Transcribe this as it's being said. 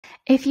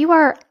If you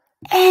are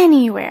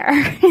anywhere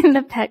in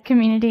the pet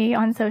community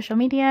on social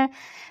media,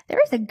 there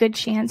is a good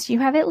chance you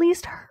have at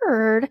least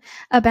heard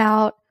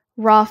about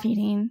raw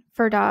feeding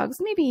for dogs,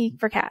 maybe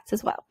for cats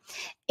as well.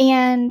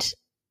 And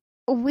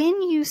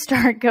when you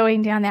start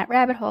going down that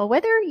rabbit hole,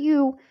 whether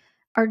you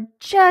are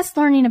just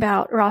learning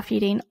about raw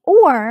feeding,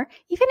 or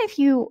even if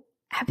you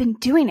have been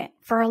doing it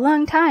for a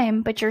long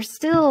time, but you're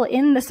still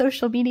in the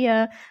social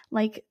media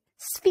like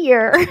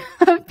sphere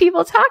of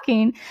people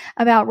talking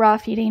about raw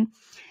feeding,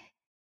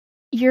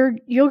 you're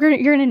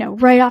gonna know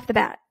right off the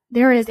bat,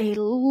 there is a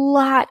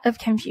lot of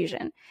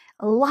confusion.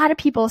 A lot of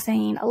people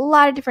saying a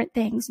lot of different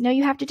things. No,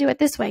 you have to do it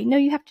this way. No,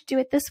 you have to do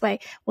it this way.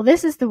 Well,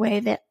 this is the way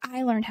that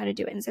I learned how to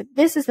do it. And so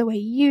this is the way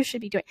you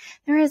should be doing it.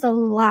 There is a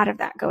lot of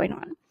that going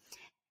on.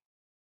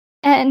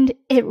 And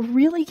it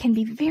really can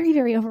be very,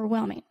 very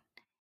overwhelming.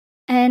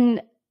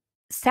 And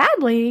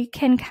sadly,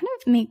 can kind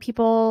of make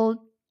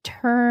people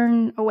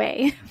turn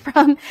away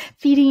from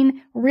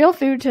feeding real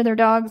food to their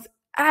dogs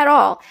at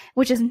all,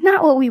 which is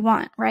not what we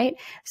want, right?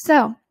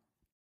 So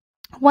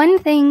one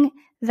thing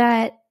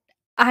that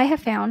I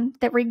have found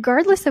that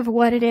regardless of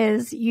what it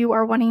is you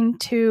are wanting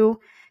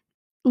to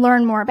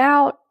learn more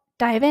about,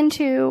 dive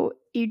into,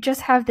 you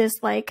just have this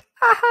like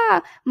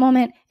aha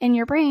moment in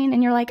your brain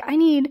and you're like, I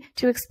need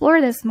to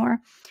explore this more.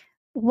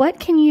 What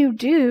can you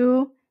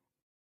do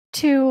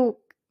to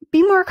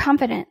be more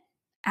confident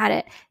at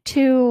it,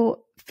 to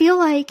feel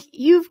like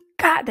you've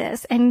got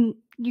this and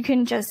you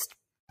can just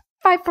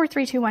 5, 4,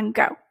 3, 2, 1,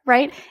 go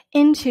right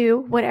into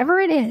whatever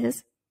it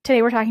is.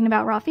 Today we're talking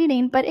about raw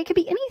feeding, but it could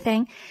be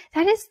anything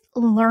that is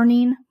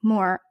learning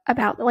more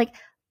about, like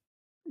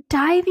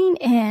diving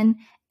in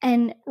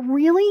and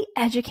really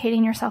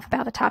educating yourself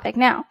about the topic.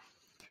 Now,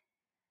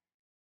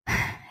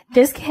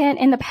 this can,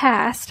 in the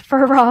past,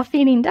 for raw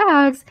feeding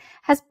dogs,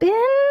 has been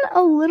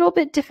a little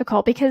bit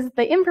difficult because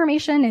the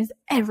information is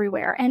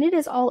everywhere and it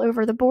is all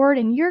over the board,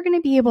 and you're going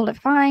to be able to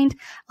find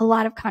a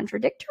lot of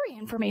contradictory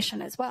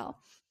information as well.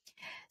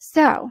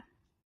 So,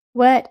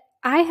 what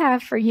I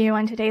have for you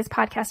on today's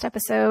podcast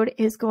episode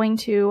is going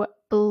to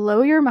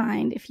blow your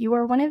mind if you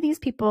are one of these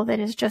people that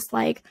is just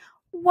like,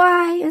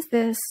 why is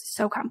this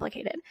so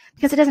complicated?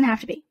 Because it doesn't have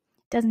to be.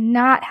 It does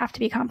not have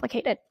to be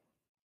complicated.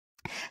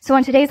 So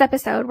on today's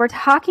episode, we're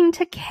talking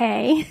to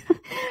Kay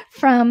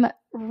from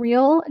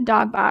Real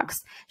Dog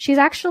Box. She's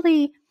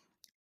actually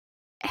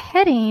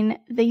heading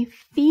the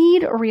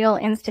Feed Real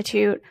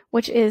Institute,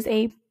 which is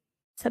a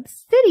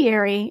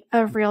subsidiary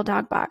of Real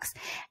Dog Box.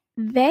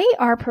 They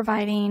are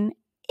providing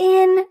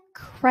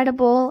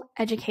incredible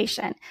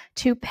education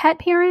to pet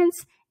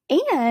parents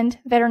and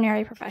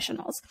veterinary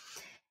professionals.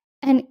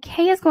 And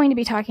Kay is going to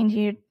be talking to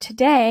you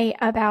today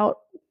about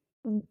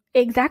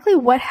exactly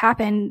what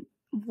happened,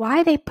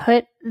 why they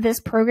put this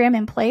program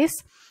in place,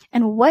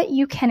 and what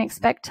you can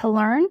expect to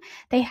learn.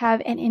 They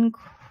have an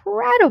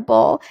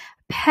incredible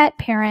pet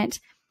parent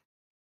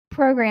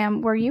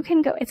program where you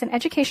can go, it's an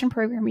education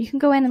program where you can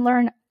go in and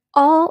learn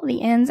all the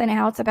ins and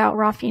outs about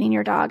raw feeding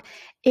your dog.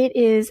 It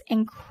is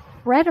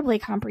incredibly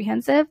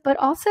comprehensive, but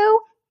also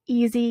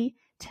easy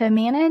to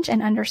manage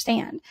and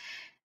understand,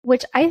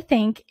 which I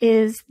think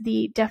is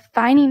the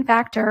defining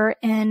factor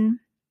in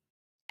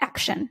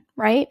action,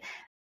 right?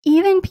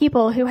 Even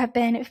people who have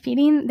been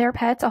feeding their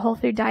pets a whole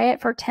food diet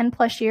for 10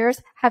 plus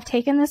years have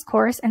taken this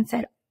course and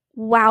said,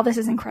 wow, this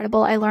is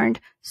incredible. I learned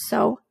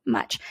so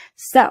much.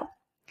 So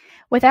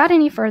without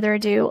any further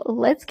ado,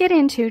 let's get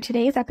into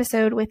today's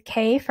episode with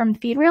Kay from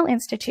Feed Real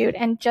Institute.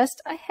 And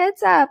just a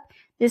heads up,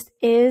 this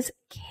is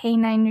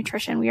canine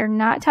nutrition. We are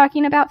not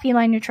talking about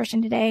feline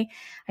nutrition today.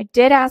 I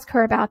did ask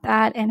her about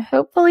that, and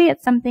hopefully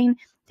it's something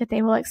that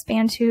they will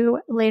expand to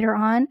later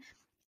on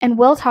and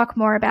we'll talk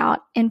more about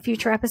in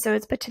future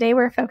episodes. But today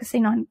we're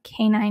focusing on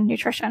canine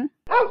nutrition.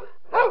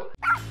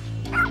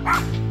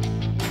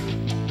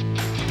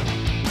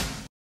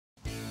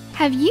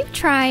 Have you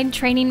tried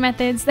training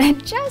methods that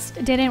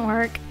just didn't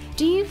work?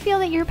 Do you feel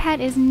that your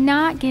pet is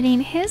not getting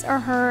his or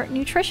her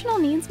nutritional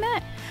needs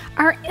met?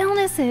 Are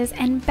illnesses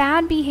and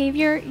bad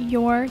behavior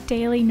your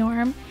daily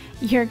norm?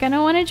 You're going to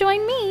want to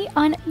join me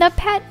on the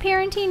Pet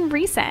Parenting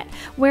Reset,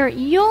 where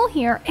you'll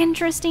hear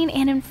interesting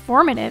and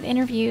informative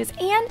interviews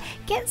and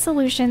get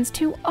solutions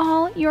to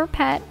all your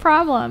pet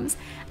problems.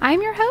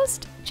 I'm your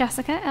host,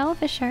 Jessica L.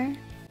 Fisher.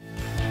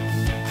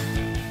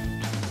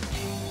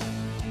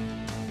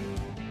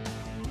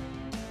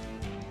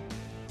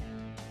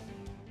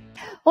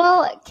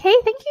 Well, Kay,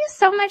 thank you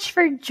so much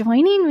for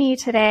joining me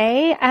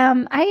today.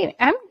 I'm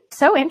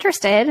so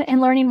interested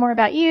in learning more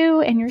about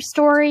you and your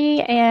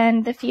story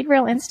and the Feed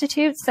Real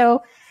Institute.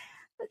 So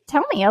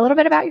tell me a little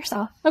bit about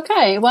yourself.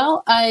 Okay.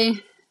 Well,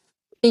 I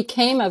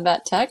became a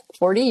vet tech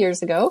 40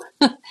 years ago.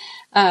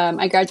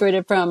 I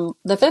graduated from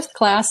the 5th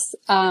class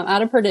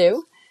out of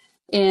Purdue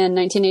in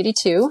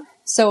 1982.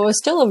 So it was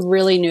still a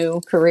really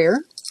new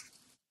career.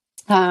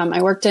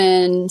 I worked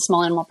in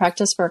small animal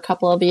practice for a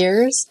couple of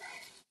years.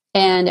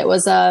 And it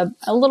was a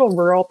little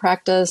rural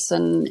practice,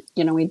 and,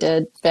 you know, we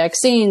did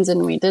vaccines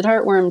and we did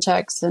heartworm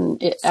checks,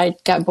 and I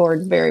got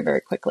bored very,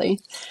 very quickly.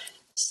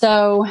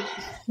 So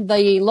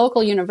the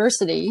local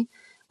university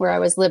where I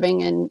was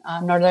living in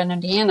northern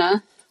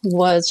Indiana,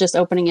 was just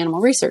opening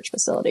animal research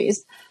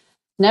facilities.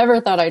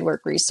 Never thought I'd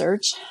work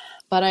research,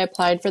 but I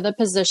applied for the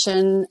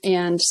position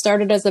and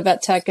started as a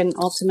vet tech and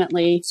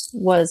ultimately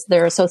was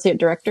their associate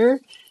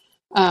director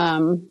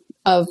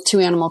of 2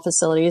 animal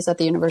facilities at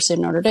the University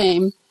of Notre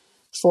Dame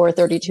for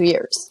 32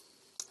 years.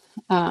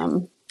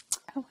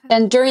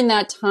 And during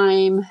that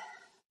time,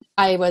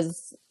 I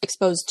was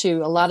exposed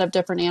to a lot of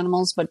different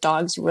animals, but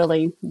dogs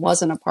really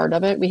wasn't a part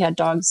of it. We had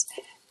dogs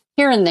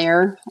here and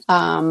there,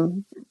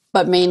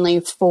 but mainly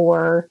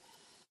for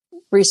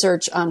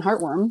research on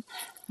heartworm,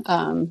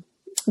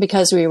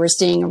 because we were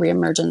seeing a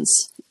reemergence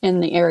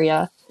in the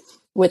area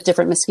with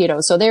different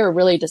mosquitoes. So they were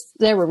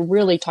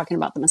really talking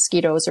about the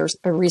mosquitoes or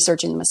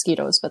researching the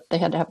mosquitoes, but they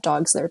had to have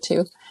dogs there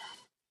too.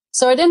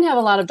 So I didn't have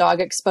a lot of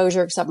dog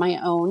exposure except my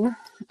own.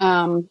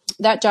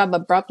 That job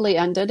abruptly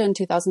ended in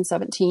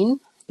 2017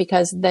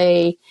 because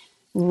they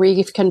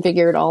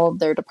reconfigured all of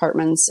their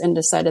departments and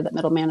decided that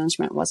middle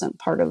management wasn't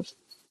part of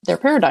their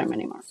paradigm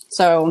anymore.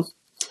 So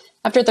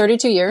after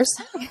 32 years,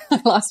 I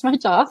lost my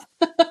job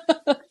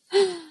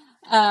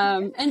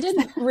and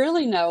didn't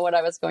really know what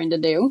I was going to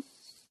do.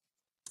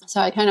 So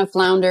I kind of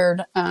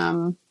floundered,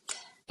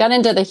 got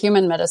into the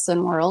human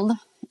medicine world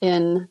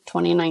in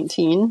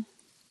 2019.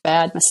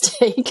 Bad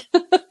mistake.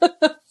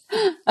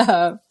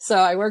 So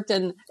I worked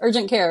in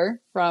urgent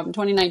care from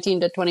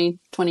 2019 to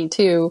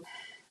 2022,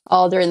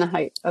 all during the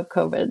height of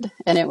COVID.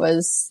 And it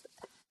was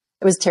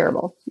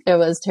terrible. It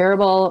was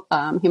terrible.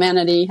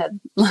 Humanity had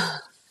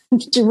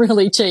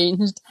really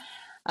changed.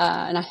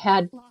 And I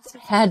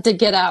had to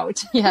get out.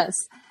 Yes.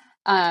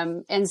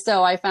 And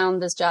so I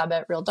found this job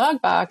at Real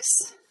Dog Box.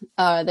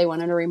 They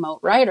wanted a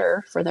remote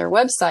writer for their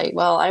website.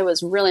 Well, I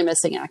was really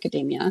missing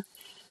academia.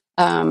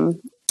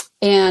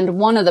 And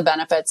one of the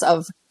benefits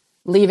of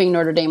leaving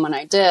Notre Dame when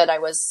I did, I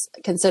was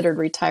considered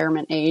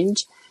retirement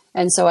age.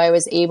 And so I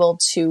was able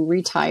to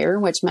retire,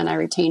 which meant I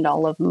retained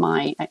all of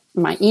my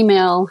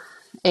email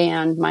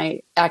and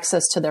my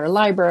access to their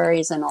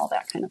libraries and all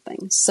that kind of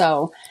thing.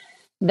 So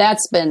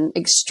that's been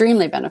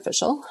extremely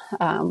beneficial,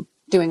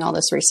 doing all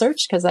this research,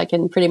 because I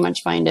can pretty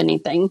much find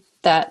anything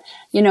that,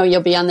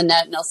 you'll be on the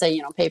net and they'll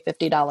say, pay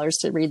 $50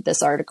 to read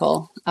this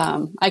article.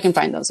 I can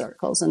find those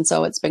articles. And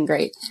so it's been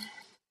great.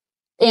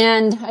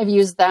 And I've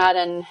used that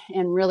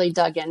and really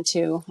dug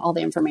into all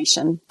the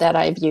information that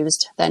I've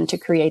used then to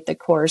create the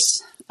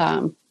course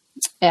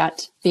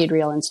at Feed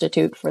Real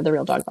Institute for the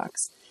Real Dog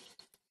Box.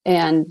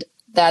 And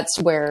that's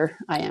where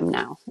I am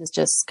now, is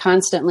just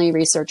constantly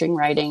researching,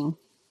 writing,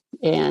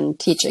 and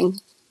teaching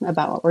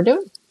about what we're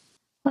doing.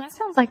 Well, that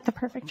sounds like the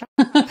perfect job.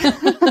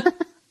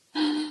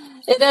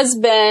 It has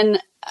been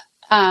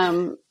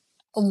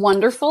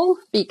wonderful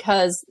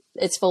because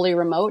it's fully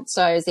remote.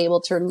 So I was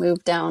able to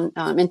move down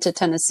into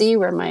Tennessee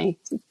where my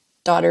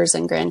daughters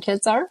and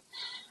grandkids are.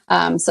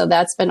 So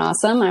that's been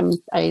awesome.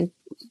 I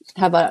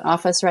have an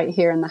office right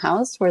here in the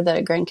house where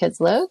the grandkids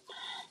live.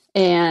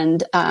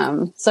 And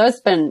so it's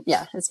been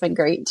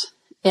great.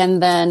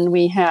 And then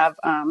we have,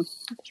 we're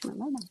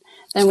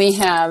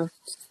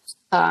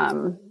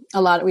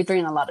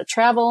doing a lot of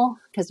travel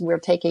because we're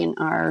taking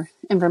our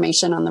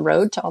information on the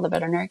road to all the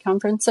veterinary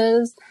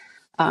conferences.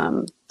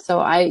 So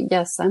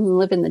I'm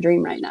living the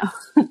dream right now.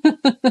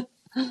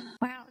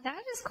 Wow,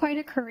 that is quite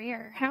a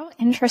career. How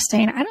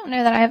interesting. I don't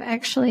know that I've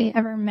actually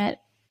ever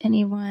met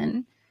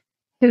anyone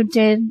who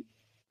did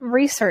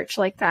research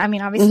like that. I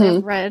mean, obviously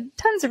I've read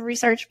tons of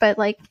research, but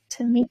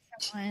to meet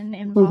someone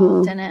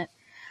involved in it,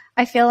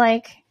 I feel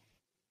like,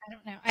 I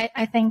don't know.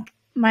 I think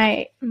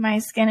my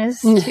skin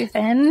is too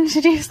thin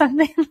to do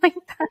something like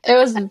that.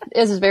 It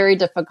was very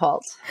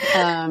difficult.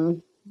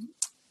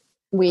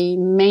 We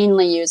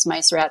mainly use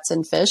mice, rats,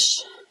 and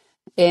fish.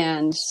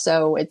 And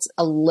so it's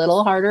a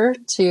little harder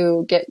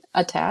to get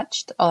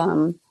attached.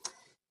 But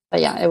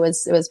yeah, it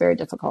was very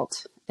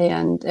difficult.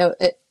 And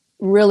it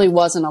really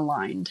wasn't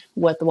aligned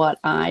with what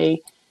I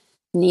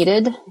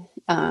needed.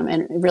 And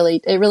it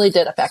really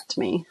did affect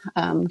me.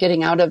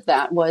 Getting out of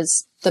that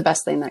was the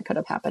best thing that could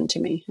have happened to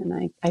me.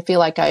 And I feel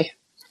like I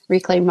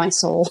reclaimed my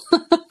soul.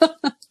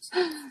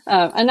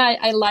 And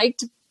I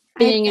liked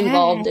being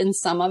involved in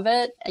some of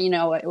it.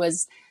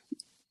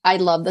 I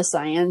love the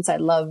science. I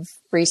love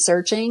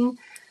researching,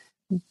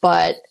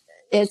 but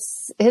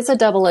it's a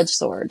double-edged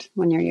sword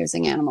when you're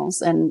using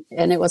animals, and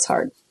it was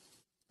hard.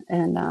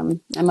 And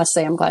I must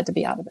say, I'm glad to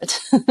be out of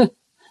it.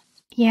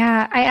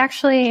 Yeah, I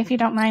actually, if you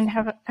don't mind,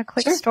 have a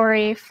quick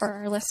story for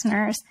our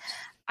listeners.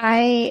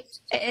 And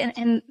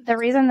the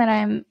reason that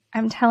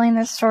I'm telling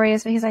this story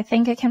is because I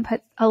think it can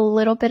put a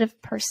little bit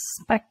of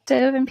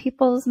perspective in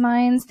people's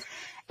minds,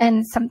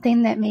 and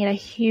something that made a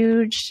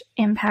huge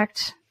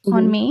impact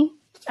on me.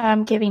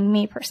 Giving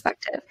me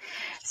perspective.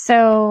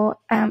 So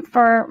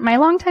for my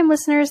longtime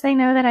listeners, they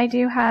know that I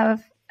do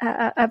have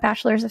a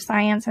bachelor's of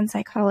science in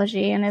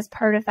psychology. And as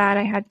part of that,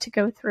 I had to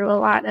go through a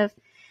lot of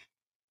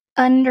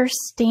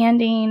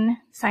understanding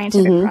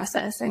scientific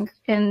process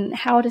and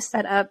how to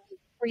set up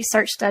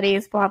research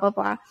studies, blah, blah,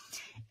 blah.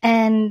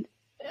 And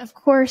of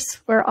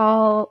course,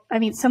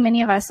 so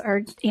many of us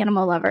are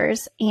animal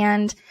lovers.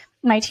 And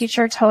my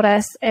teacher told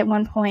us at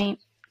one point,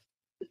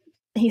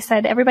 he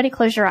said, everybody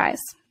close your eyes.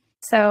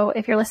 So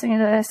if you're listening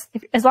to this,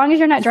 as long as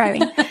you're not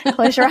driving,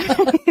 close your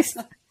eyes.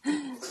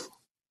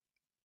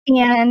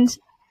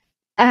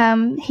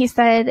 And he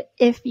said,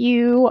 if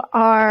you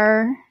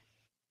are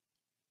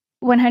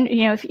 100,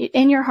 if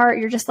in your heart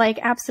you're just like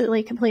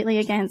absolutely completely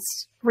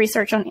against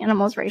research on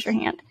animals, raise your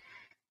hand.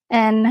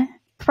 And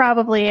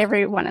probably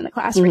everyone in the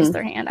class raised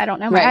their hand. I don't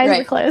know. My eyes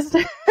were closed.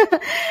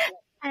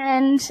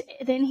 And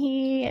then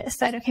he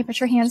said, okay, put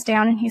your hands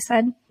down. And he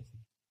said,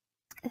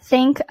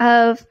 think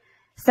of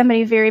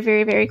somebody very,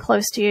 very, very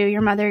close to you,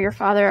 your mother, your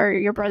father,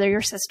 your brother,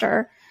 your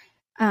sister,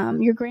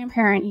 your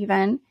grandparent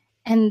even,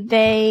 and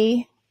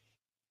they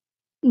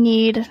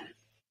need,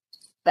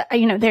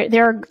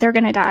 they're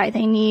going to die.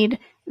 They need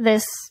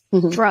this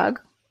drug,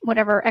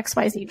 whatever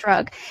XYZ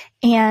drug.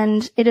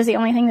 And it is the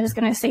only thing that is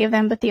going to save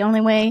them. But the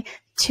only way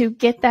to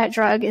get that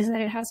drug is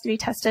that it has to be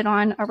tested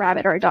on a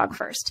rabbit or a dog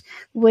first.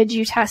 Would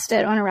you test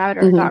it on a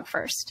rabbit or a dog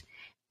first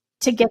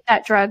to get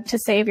that drug to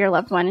save your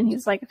loved one? And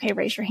he's like, okay,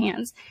 raise your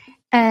hands.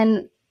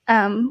 And,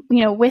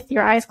 with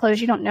your eyes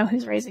closed, you don't know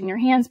who's raising your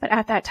hands. But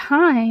at that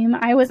time,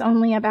 I was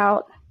only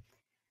about,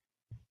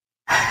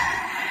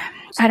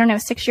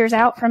 6 years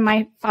out from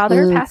my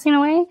father passing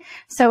away.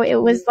 So it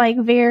was like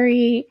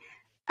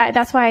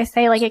that's why I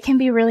say like it can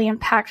be really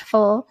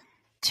impactful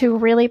to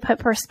really put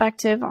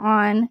perspective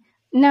on,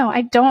 no,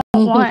 I don't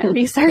want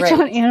research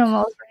on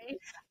animals, right?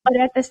 But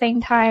at the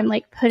same time,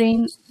 like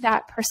putting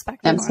that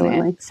perspective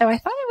on it. So I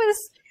thought it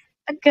was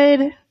a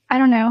good,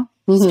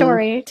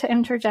 story to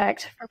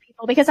interject for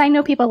people, because I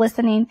know people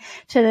listening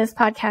to this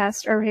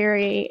podcast are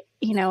very,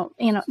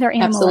 they're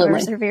animal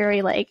lovers. They're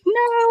very like,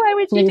 no, why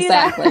would you do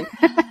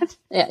that?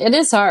 Yeah, it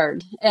is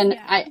hard. And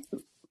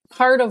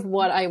part of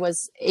what I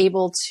was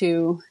able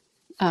to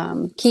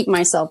keep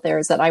myself there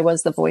is that I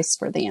was the voice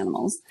for the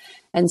animals.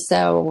 And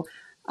so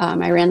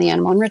I ran the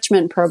animal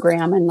enrichment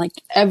program, and like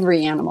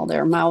every animal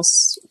there,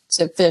 mouse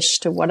to fish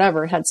to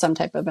whatever, had some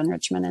type of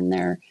enrichment in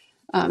their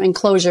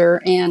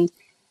enclosure. And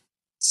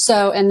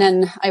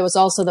then I was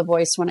also the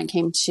voice when it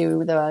came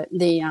to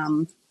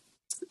the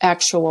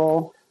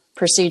actual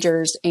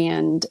procedures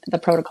and the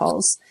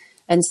protocols,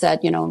 and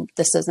said,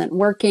 this isn't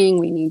working.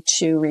 We need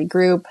to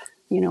regroup.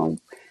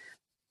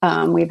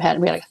 We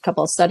had a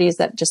couple of studies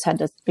that just had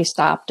to be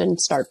stopped and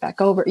start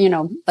back over,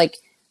 like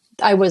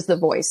I was the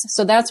voice.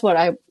 So that's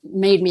what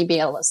made me be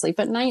able to sleep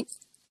at night,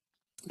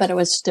 but it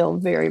was still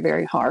very,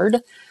 very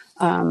hard.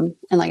 And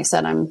like I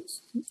said,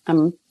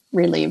 I'm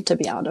relieved to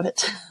be out of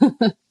it.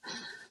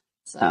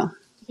 So.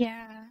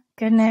 Yeah.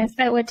 Goodness.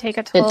 That would take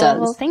a toll. It does.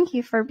 Well, thank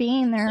you for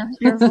being there,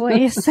 your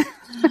voice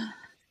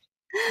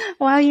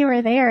while you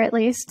were there, at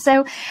least.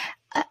 So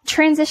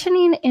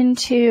transitioning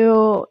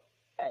into,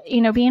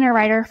 being a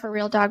writer for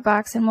Real Dog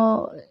Box, and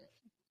we'll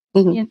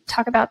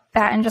talk about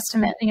that in just a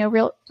minute,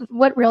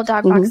 what Real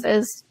Dog Box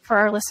is for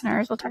our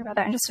listeners. We'll talk about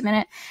that in just a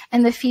minute.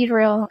 And the Feed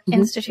Real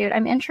Institute.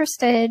 I'm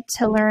interested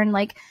to learn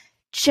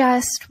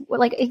just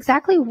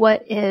exactly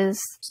what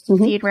is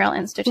Feed Real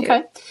Institute.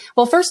 Okay.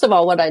 Well, first of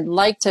all, what I'd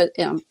like to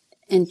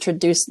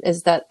introduce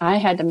is that I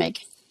had to make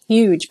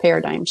huge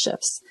paradigm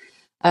shifts.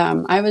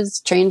 I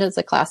was trained as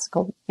a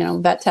classical,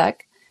 vet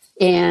tech.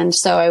 And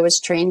so I was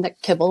trained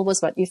that kibble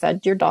was what you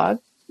fed your dog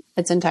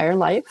its entire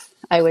life.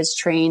 I was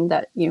trained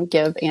that you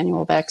give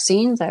annual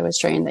vaccines. I was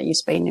trained that you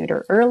spay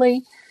neuter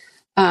early.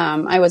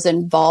 I was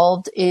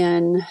involved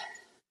in,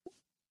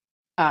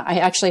 I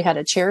actually had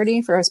a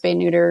charity for a spay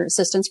neuter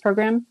assistance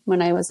program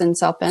when I was in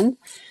South Bend.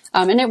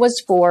 And it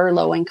was for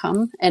low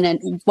income, and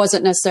it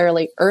wasn't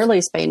necessarily early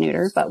spay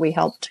neuter, but we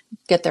helped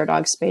get their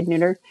dogs spayed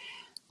neutered.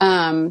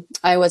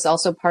 I was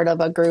also part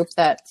of a group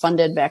that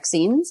funded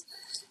vaccines.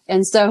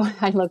 And so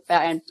I look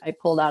back and I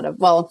pulled out of,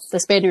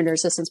 the spay neuter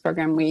assistance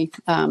program, we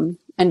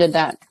ended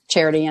that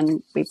charity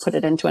and we put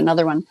it into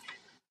another one.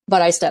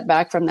 But I stepped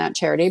back from that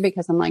charity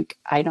because I'm like,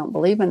 I don't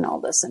believe in all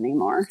this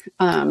anymore.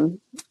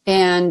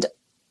 And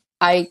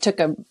I took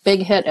a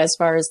big hit as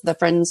far as the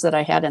friends that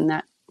I had in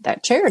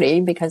that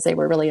charity, because they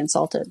were really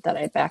insulted that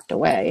I backed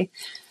away.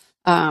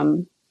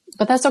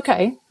 But that's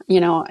okay.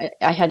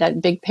 I had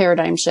that big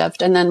paradigm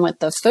shift. And then with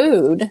the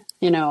food,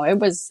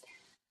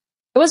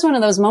 it was one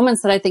of those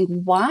moments that I think,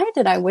 why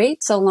did I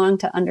wait so long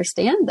to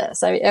understand this?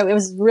 It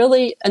was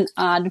really an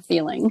odd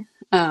feeling.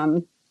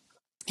 And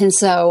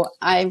so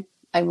I've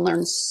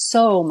learned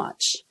so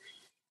much.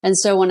 And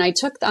so when I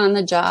took on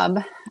the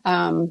job,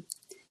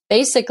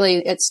 basically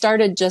it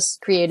started just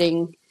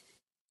creating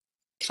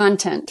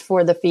content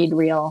for the Feed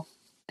Real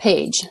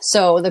page.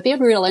 So the Feed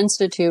Real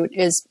Institute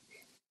is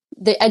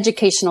the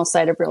educational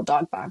side of Real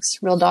Dog Box.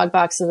 Real Dog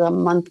Box is a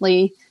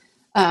monthly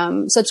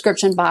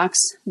subscription box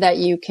that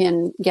you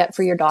can get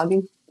for your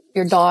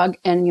dog,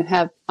 and you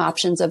have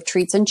options of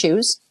treats and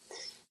chews,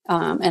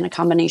 and a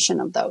combination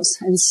of those.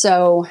 And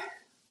so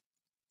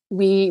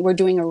we were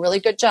doing a really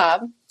good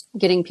job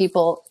getting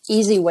people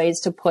easy ways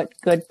to put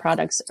good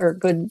products or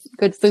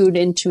good food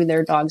into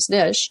their dog's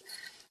dish.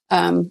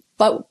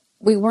 But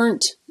we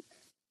weren't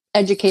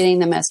educating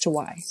them as to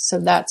why. So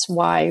that's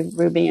why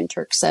Ruby and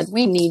Turk said,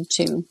 we need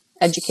to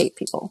educate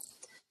people.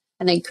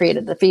 and they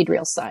created the feed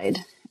reel side.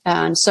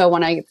 And so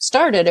when I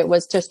started, it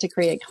was just to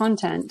create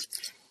content.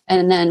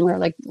 And then we're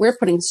like, we're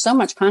putting so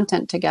much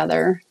content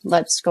together.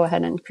 Let's go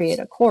ahead and create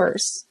a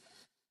course.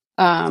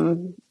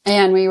 And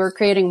we were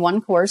creating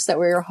one course that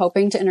we were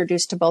hoping to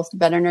introduce to both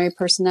veterinary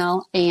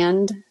personnel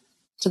and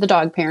to the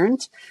dog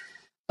parent.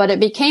 But it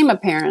became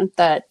apparent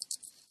that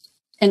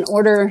in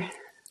order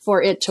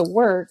for it to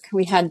work,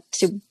 we had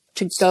to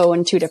go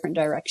in two different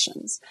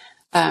directions.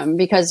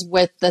 Because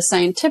with the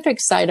scientific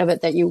side of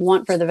it that you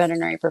want for the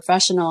veterinary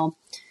professional,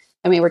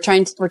 I mean, we're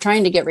trying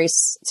to get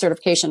race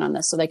certification on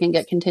this so they can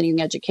get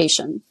continuing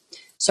education.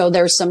 So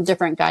there's some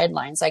different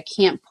guidelines. I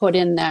can't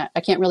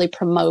really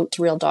promote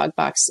Real Dog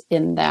Box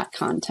in that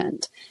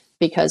content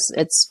because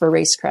it's for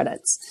race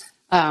credits.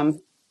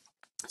 So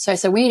I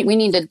said, we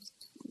need to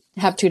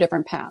have two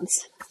different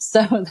paths.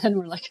 So then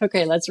we're like,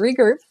 okay, let's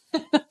regroup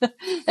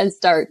and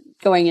start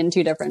going in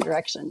two different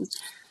directions.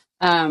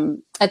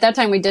 At that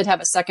time we did have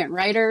a second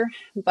writer,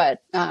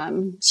 but,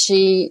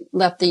 she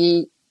left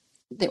the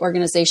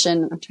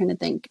organization, I'm trying to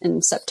think,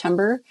 in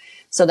September.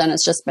 So then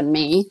it's just been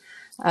me.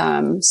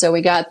 So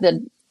we I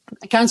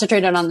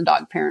concentrated on the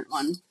dog parent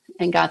one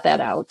and got that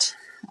out.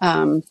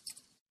 And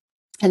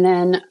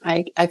then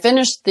I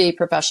finished the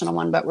professional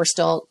one, but we're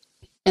still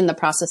in the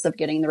process of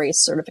getting the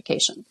race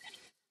certification.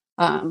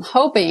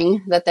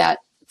 Hoping that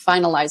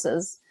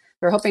finalizes.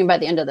 We're hoping by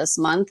the end of this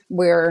month.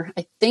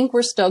 I think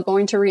we're still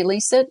going to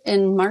release it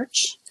in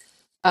March.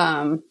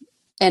 And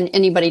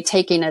anybody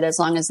taking it, as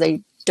long as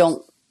they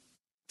don't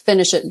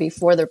finish it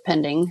before their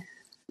pending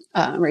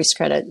race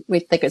credit,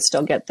 they could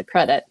still get the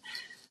credit.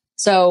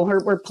 So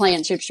we're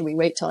playing, should we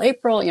wait till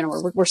April?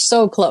 We're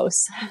so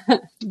close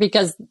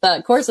because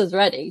the course is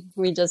ready.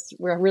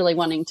 We're really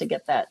wanting to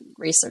get that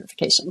race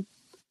certification.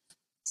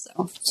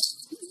 So.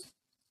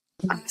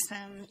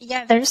 Awesome.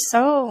 Yeah,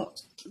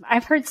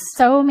 I've heard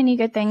so many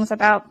good things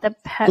about the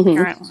pet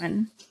parent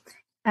one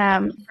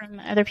from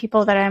other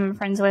people that I'm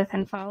friends with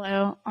and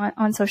follow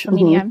on social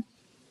media,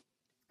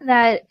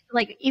 that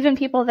like even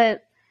people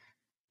that,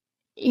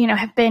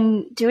 have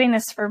been doing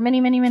this for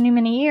many, many, many,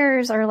 many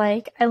years are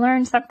like, I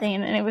learned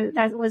something, and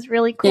that was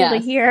really cool to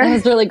hear. It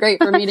was really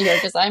great for me to hear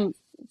because I'm,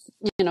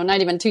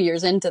 not even 2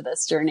 years into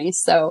this journey.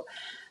 So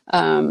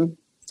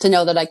to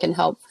know that I can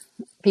help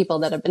people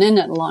that have been in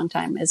it a long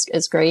time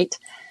is great.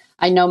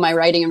 I know my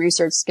writing and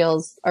research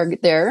skills are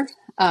there.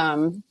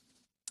 And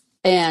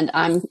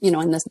I'm,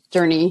 in this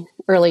journey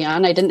early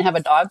on. I didn't have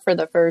a dog for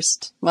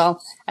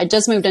I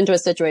just moved into a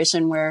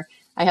situation where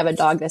I have a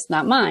dog that's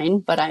not mine,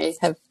 but I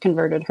have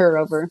converted her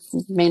over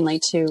mainly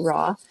to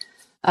raw.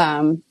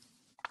 And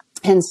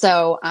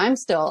so I'm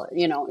still,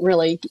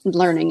 really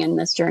learning in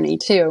this journey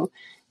too.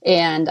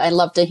 And I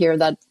love to hear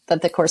that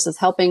the course is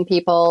helping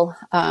people.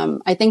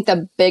 I think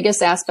the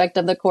biggest aspect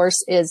of the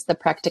course is the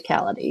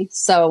practicality.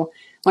 So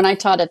when I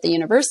taught at the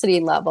university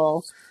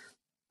level,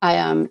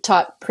 I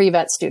taught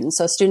pre-vet students.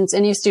 So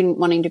any student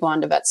wanting to go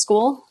on to vet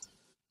school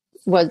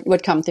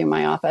would come through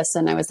my office,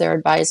 and I was their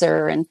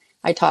advisor, and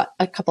I taught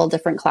a couple of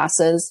different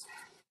classes.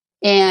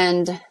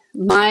 And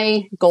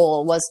my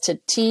goal was to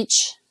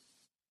teach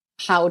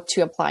how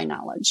to apply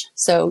knowledge.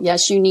 So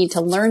yes, you need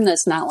to learn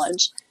this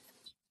knowledge,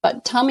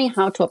 but tell me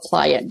how to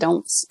apply it.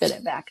 Don't spit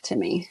it back to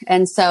me.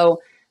 And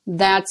so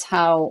that's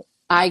how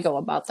I go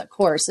about the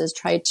course, is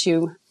try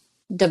to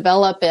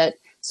develop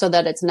it so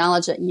that it's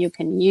knowledge that you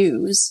can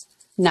use,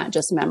 not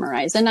just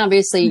memorize. And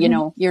obviously,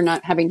 you're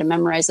not having to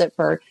memorize it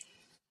for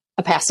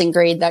a passing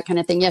grade, that kind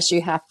of thing. Yes,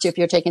 you have to, if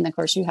you're taking the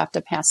course, you have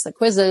to pass the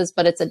quizzes,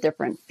 but it's a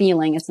different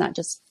feeling. It's not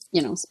just,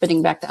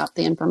 spitting back out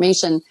the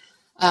information.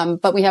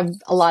 But we have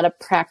a lot of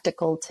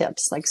practical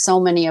tips. Like so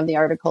many of the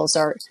articles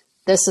are,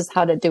 this is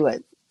how to do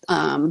it.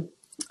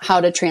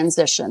 How to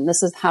transition.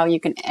 This is how you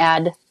can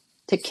add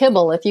to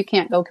kibble if you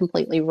can't go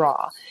completely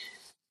raw.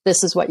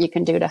 This is what you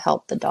can do to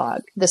help the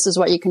dog. This is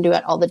what you can do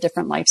at all the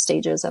different life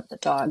stages of the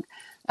dog.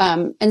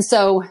 And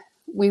so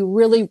we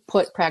really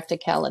put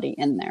practicality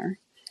in there.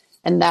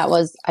 And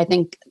I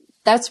think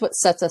that's what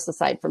sets us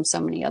aside from so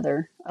many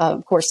other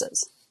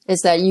courses,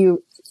 is that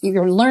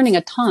you're learning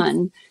a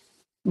ton,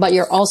 but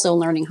you're also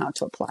learning how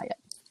to apply it.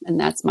 And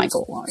that's my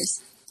goal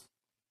always.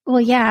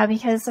 Well, yeah,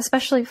 because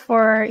especially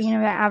for, the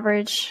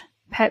average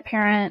pet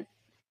parent,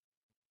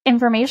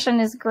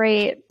 information is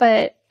great,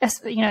 but,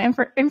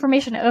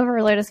 information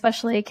overload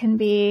especially can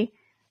be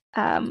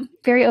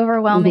very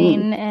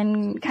overwhelming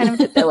and kind of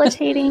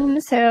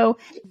debilitating. So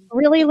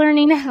really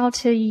learning how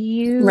to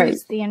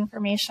use the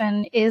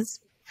information is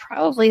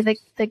probably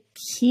the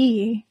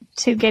key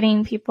to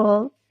getting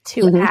people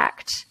to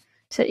act,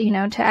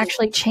 to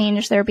actually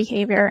change their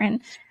behavior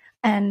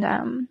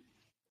and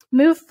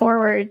move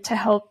forward to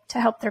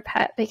help their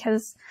pet,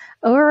 because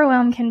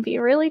overwhelm can be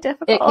really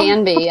difficult. It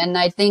can be. And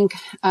I think,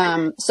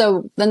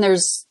 so then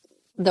there's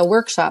the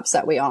workshops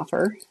that we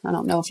offer. I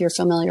don't know if you're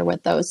familiar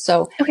with those.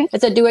 So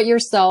it's a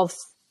do-it-yourself,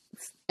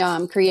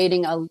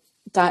 creating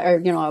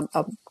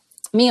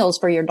meals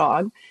for your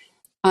dog.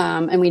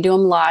 And we do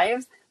them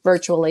live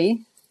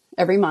virtually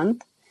every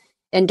month.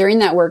 And during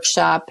that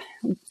workshop,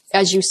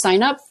 as you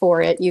sign up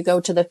for it, you go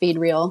to the feed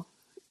reel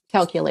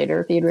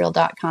calculator,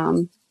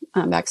 feedreal.com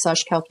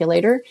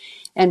 /calculator,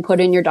 and put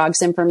in your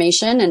dog's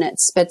information, and it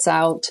spits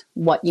out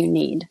what you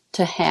need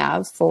to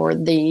have for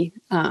the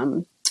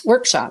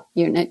workshop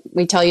unit.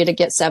 We tell you to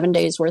get 7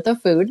 days worth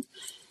of food.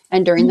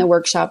 And during the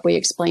workshop, we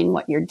explain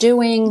what you're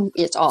doing.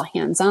 It's all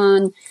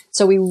hands-on.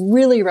 So we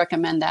really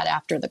recommend that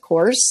after the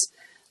course.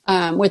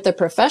 With the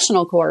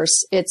professional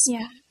course, it's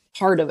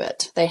part of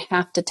it. They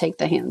have to take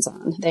the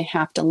hands-on. They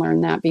have to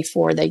learn that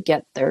before they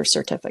get their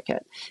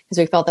certificate. Because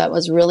we felt that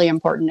was really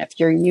important. If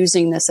you're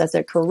using this as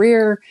a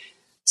career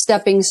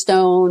stepping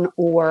stone,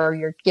 or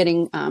you're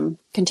getting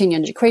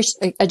continuing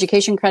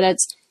education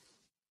credits,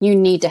 you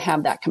need to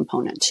have that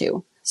component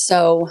too.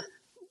 So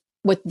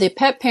with the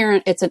pet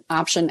parent, it's an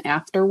option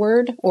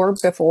afterward or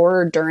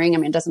before or during. I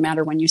mean, it doesn't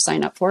matter when you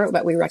sign up for it,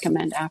 but we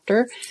recommend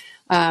after.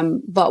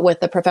 But with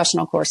the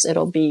professional course,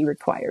 it'll be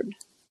required.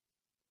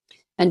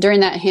 And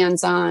during that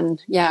hands-on,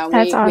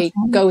 awesome. We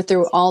go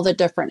through all the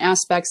different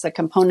aspects, the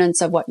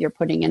components of what you're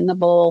putting in the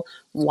bowl,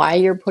 why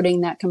you're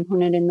putting that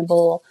component in the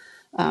bowl,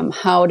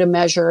 how to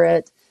measure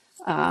it,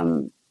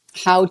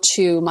 how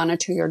to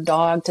monitor your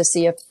dog to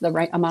see if the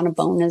right amount of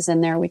bone is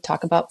in there. We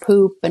talk about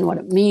poop and what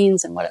it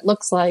means and what it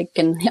looks like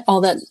and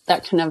all that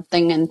kind of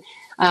thing.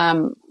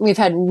 And we've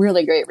had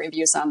really great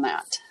reviews on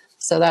that.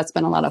 So that's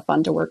been a lot of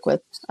fun to work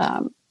with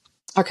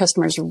our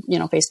customers,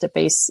 face to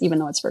face, even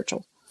though it's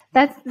virtual.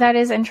 That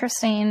is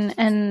interesting.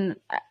 And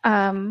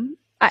I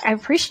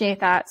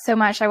appreciate that so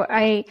much.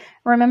 I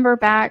remember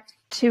back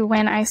to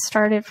when I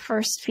started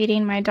first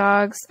feeding my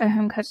dogs a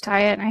home cooked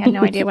diet. I had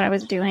no idea what I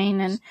was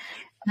doing.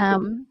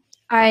 And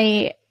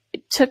I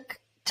took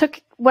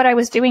what I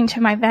was doing to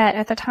my vet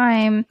at the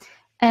time,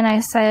 and I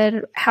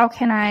said, how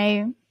can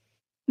I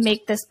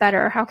make this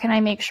better? How can I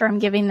make sure I'm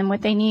giving them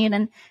what they need?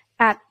 And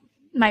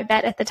my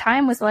vet at the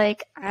time was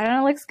like, I don't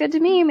know, looks good to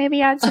me.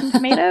 Maybe add some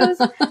tomatoes.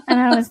 And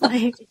I was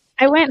like,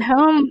 I went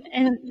home,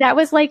 and that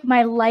was like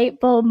my light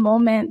bulb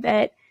moment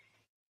that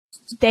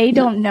they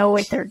don't know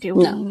what they're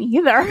doing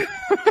either.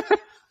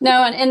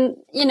 No. And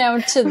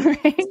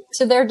Right.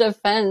 to their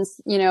defense,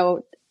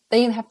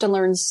 they have to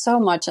learn so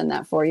much in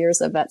that 4 years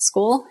of vet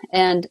school,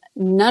 and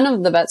none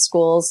of the vet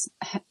schools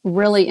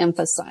really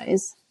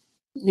emphasize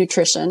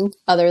nutrition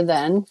other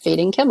than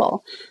feeding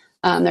kibble.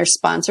 They're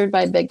sponsored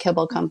by big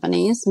kibble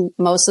companies.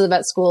 Most of the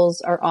vet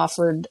schools are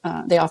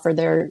they offer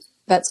their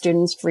vet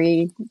students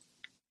free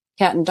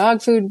cat and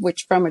dog food,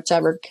 from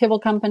whichever kibble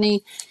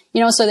company,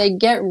 so they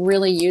get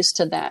really used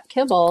to that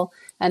kibble,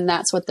 and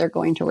that's what they're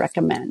going to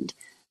recommend.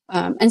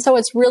 And so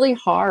it's really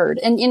hard.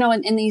 And,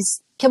 and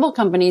these kibble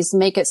companies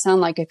make it sound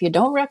like if you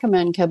don't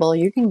recommend kibble,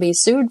 you can be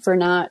sued for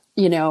not,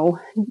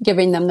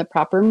 giving them the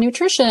proper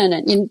nutrition.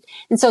 And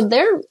so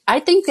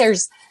I think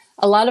there's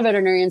a lot of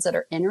veterinarians that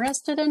are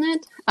interested in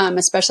it,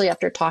 especially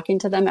after talking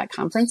to them at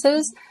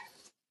conferences,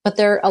 but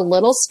they're a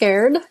little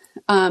scared.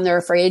 They're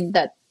afraid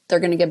that they're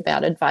going to get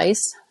bad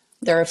advice.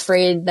 They're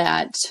afraid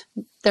that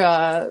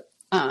the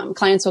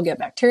clients will get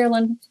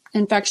bacterial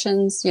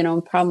infections,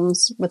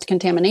 problems with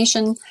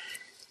contamination.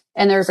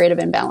 And they're afraid of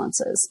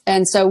imbalances.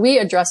 And so we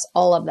address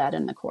all of that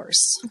in the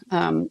course,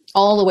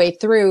 all the way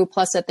through.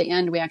 Plus at the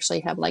end, we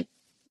actually have like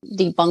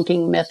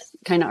debunking myth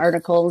kind of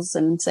articles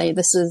and say,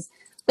 this is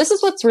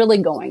what's really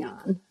going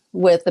on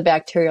with the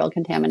bacterial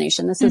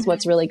contamination. This is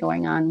what's really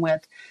going on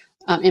with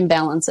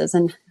imbalances,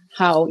 and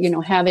how,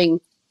 having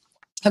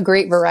a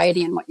great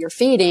variety in what you're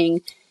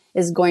feeding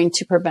is going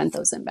to prevent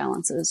those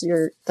imbalances.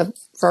 The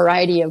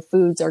variety of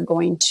foods are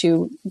going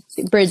to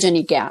bridge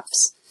any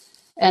gaps.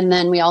 And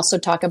then we also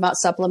talk about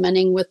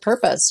supplementing with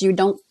purpose. You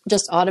don't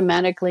just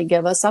automatically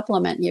give a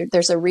supplement.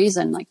 There's a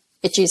reason, like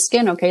itchy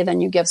skin. Okay, then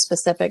you give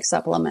specific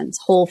supplements,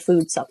 whole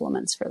food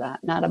supplements for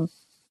that, not a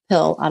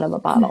pill out of a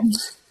bottle.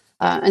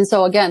 And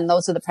so again,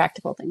 those are the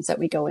practical things that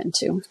we go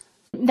into.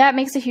 That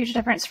makes a huge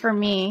difference for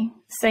me,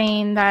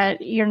 saying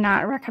that you're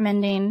not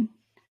recommending,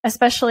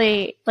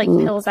 especially like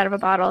pills out of a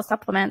bottle,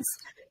 supplements,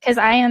 because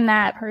I am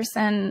that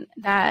person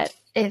that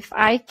if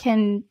I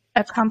can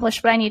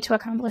accomplish what I need to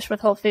accomplish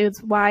with whole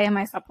foods, why am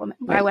I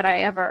supplement? Why would I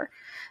ever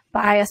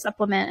buy a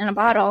supplement in a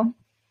bottle?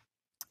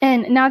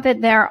 And not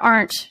that there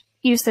aren't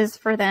uses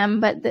for them,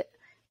 but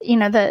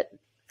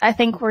I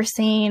think we're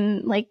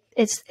seeing like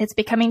it's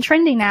becoming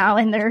trendy now,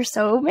 and there are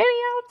so many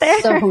out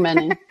there. So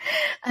many.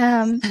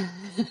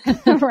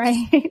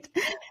 Right.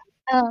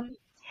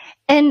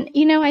 And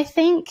I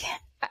think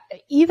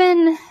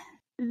even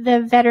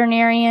the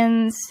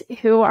veterinarians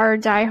who are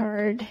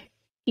diehard,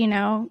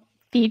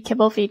 feed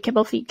kibble, feed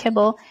kibble, feed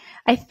kibble,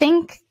 I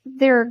think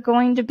they're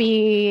going to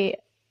be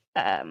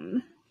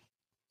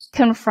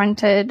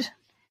confronted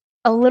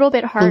a little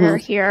bit harder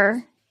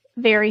here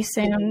very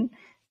soon.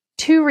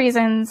 2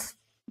 reasons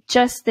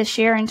just this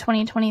year in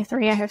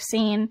 2023 I have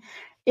seen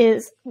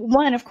is,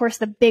 one, of course,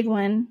 the big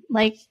one,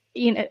 like,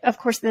 of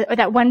course,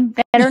 that one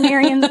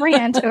veterinarian's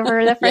rant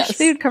over the fresh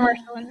food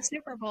commercial in the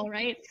Super Bowl,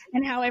 right?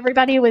 And how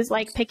everybody was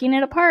like picking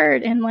it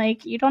apart and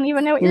like, you don't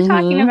even know what you're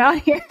talking about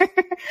here.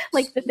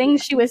 Like the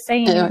things she was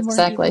saying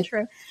weren't even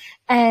true.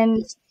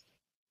 And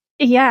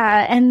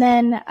and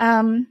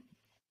then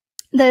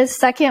The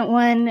second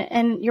one,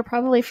 and you're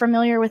probably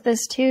familiar with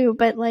this too,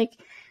 but like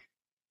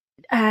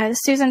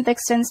Susan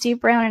Thixton,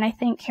 Steve Brown, and I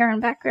think Karen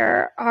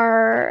Becker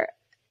are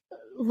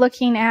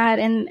looking at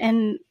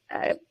and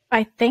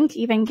I think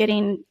even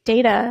getting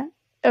data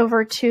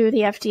over to the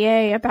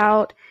FDA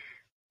about,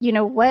 you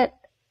know, what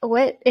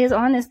is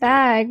on this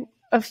bag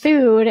of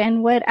food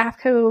and what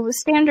AAFCO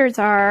standards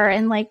are,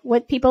 and like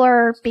what people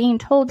are being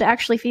told to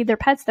actually feed their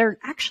pets. They're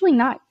actually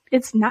not.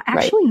 It's not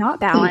actually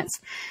not balanced,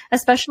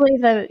 especially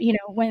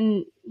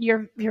when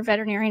your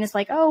veterinarian is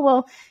like, oh,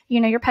 well, you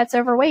know, your pet's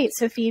overweight,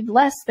 so feed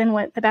less than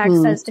what the bag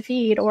says to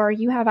feed, or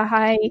you have a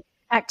high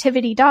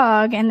activity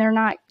dog and they're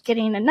not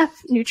getting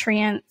enough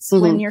nutrients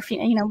when you're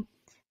feeding, you know,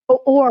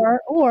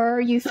 or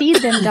you feed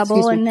them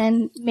double and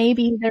then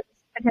maybe there's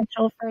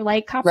potential for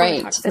like copper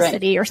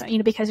toxicity or something, you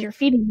know, because you're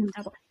feeding them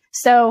double.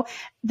 So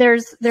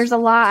there's a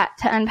lot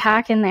to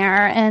unpack in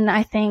there, and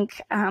I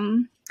think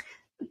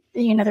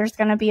you know, there's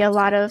going to be a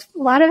lot of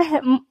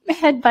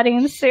head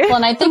butting soon. Well,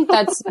 and I think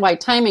that's why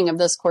timing of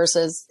this course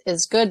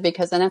is good,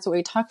 because then that's what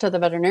we talk to the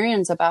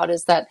veterinarians about,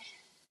 is that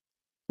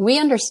we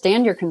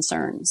understand your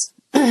concerns.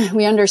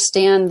 We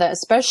understand that,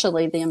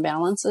 especially the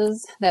imbalances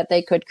that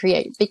they could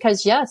create,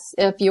 because yes,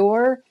 if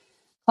your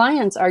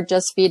clients are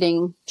just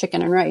feeding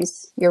chicken and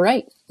rice, you're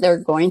right, they're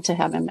going to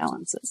have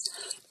imbalances.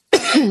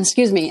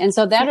 Excuse me. And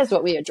so that is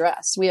what we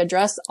address. We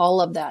address all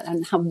of that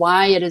and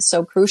why it is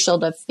so crucial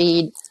to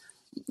feed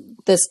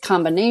this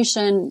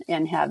combination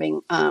and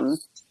having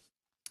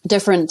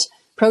different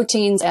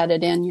proteins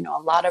added in, you know,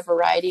 a lot of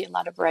variety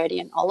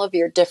in all of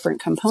your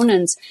different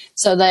components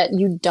so that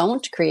you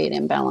don't create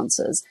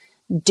imbalances.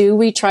 Do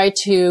we try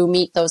to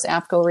meet those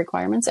AAFCO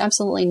requirements?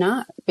 Absolutely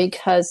not.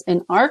 Because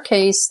in our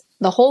case,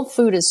 the whole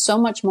food is so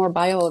much more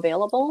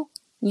bioavailable.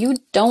 They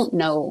don't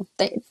know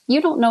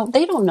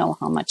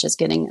how much is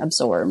getting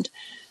absorbed.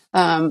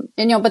 And,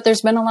 you know, but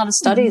there's been a lot of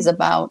studies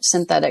about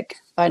synthetic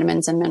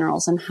vitamins and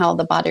minerals and how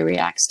the body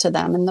reacts to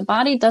them. And the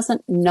body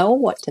doesn't know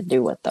what to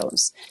do with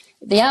those.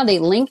 Yeah, they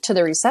link to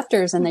the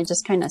receptors and they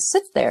just kind of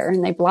sit there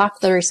and they block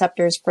the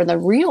receptors for the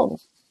real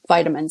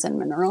vitamins and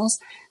minerals.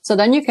 So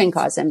then you can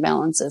cause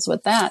imbalances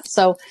with that.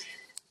 So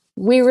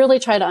we really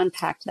try to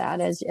unpack that,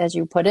 as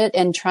you put it,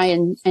 and try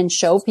and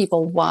show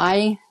people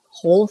why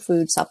whole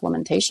food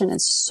supplementation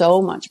is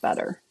so much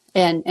better.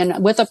 And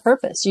with a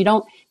purpose. You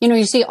don't, you know,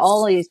 you see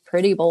all these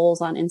pretty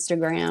bowls on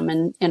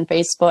Instagram and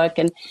Facebook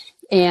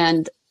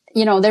and,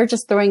 you know, they're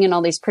just throwing in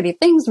all these pretty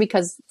things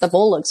because the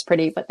bowl looks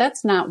pretty, but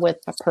that's not with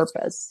a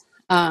purpose.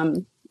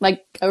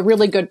 Like a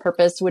really good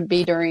purpose would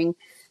be during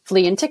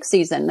flea and tick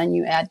season. Then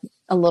you add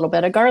a little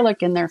bit of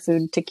garlic in their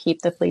food to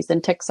keep the fleas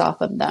and ticks off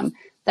of them.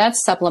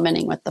 That's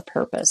supplementing with the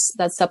purpose.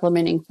 That's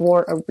supplementing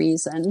for a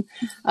reason.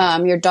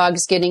 Your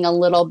dog's getting a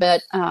little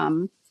bit,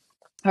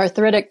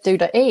 arthritic due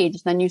to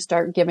age, then you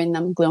start giving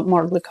them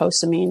more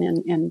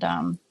glucosamine and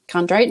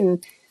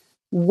chondroitin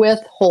with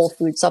whole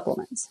food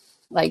supplements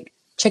like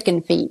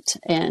chicken feet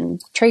and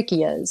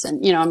tracheas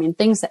and, you know, I mean,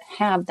 things that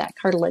have that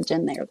cartilage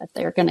in there that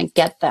they're going to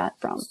get that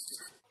from.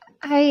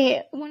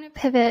 I want to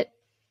pivot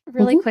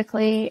really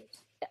quickly,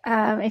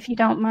 if you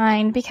don't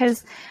mind,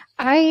 because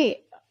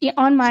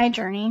on my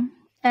journey,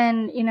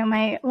 and, you know,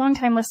 my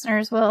longtime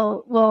listeners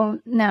will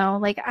know,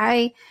 like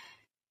I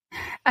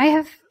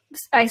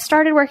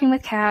started working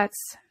with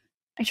cats.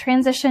 I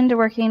transitioned to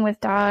working with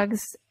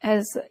dogs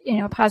as, you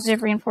know, a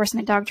positive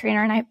reinforcement dog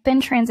trainer. And I've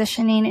been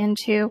transitioning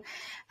into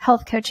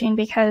health coaching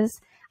because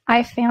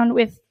I found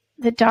with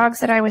the dogs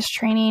that I was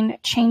training,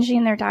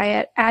 changing their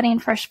diet, adding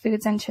fresh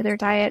foods into their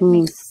diet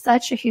makes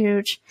such a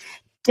huge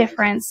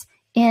difference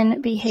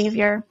in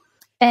behavior.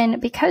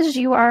 And because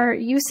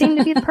you seem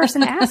to be the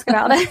person to ask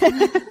about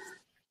it.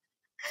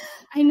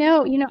 I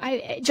know, you know,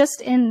 I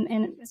just and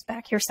it's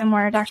back here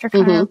somewhere, Dr.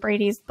 Connor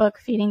Brady's book,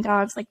 Feeding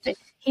Dogs, like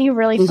he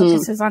really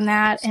focuses on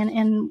that and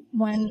in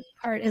one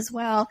part as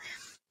well.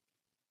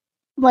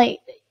 Like,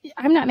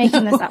 I'm not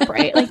making this up,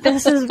 right? Like,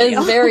 this is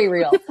real. It's very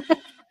real.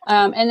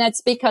 And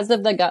that's because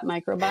of the gut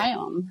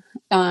microbiome.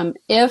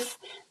 If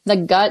the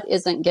gut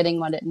isn't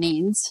getting what it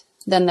needs,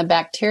 then the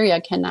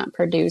bacteria cannot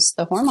produce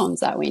the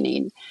hormones that we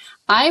need.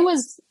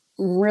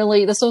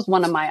 This was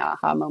one of my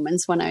aha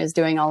moments when I was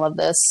doing all of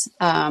this.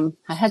 I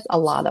had a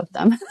lot of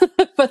them,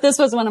 but this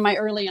was one of my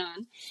early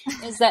on,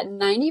 is that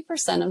 90%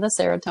 of the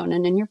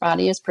serotonin in your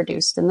body is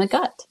produced in the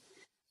gut.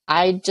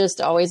 I just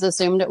always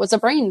assumed it was a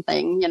brain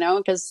thing, you know,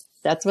 because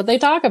that's what they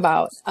talk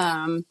about.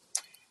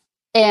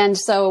 And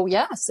so,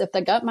 yes, if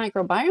the gut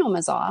microbiome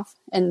is off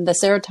and the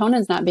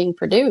serotonin is not being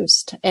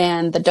produced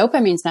and the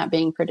dopamine is not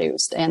being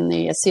produced and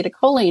the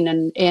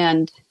acetylcholine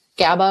and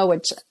GABA,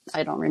 which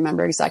I don't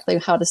remember exactly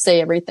how to say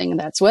everything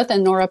that's with,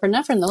 and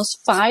norepinephrine, those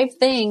 5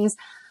 things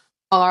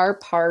are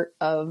part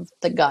of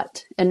the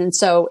gut. And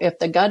so if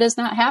the gut is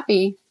not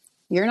happy,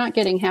 you're not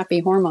getting happy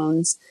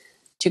hormones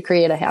to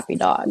create a happy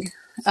dog.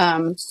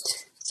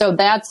 So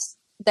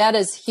that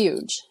is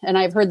huge. And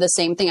I've heard the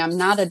same thing. I'm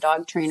not a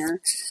dog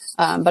trainer,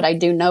 but I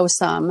do know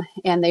some,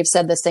 and they've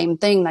said the same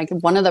thing. Like,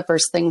 one of the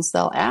first things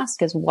they'll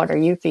ask is, what are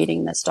you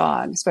feeding this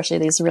dog? Especially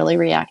these really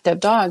reactive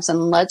dogs.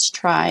 And let's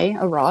try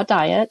a raw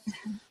diet.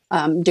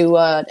 do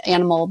a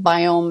animal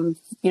biome,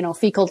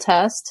 fecal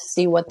test,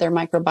 see what their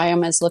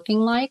microbiome is looking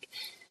like,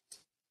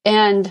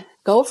 and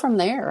go from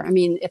there. I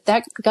mean, if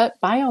that gut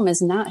biome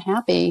is not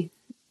happy,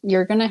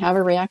 you're going to have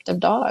a reactive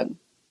dog.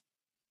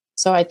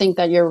 So I think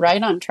that you're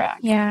right on track.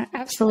 Yeah,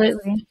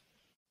 absolutely.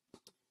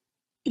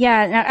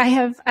 Yeah,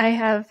 I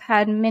have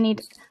had many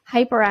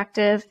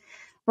hyperactive,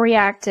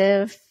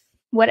 reactive,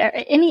 whatever,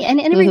 and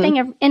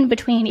everything in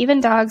between.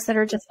 Even dogs that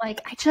are just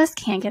like, I just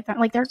can't get them.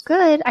 Like, they're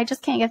good, I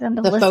just can't get them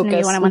to listen to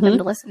me when I want them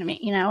to listen to me.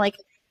 Like,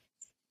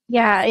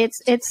 yeah,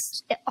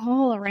 it's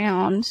all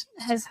around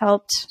has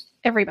helped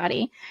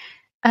everybody.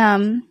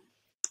 What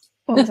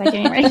was I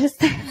getting ready to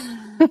say?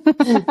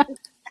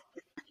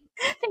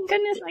 Thank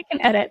goodness I can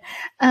edit.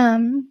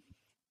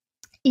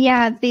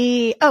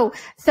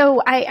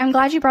 So I'm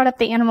glad you brought up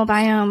the animal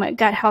biome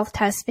gut health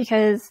test,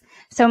 because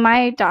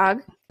my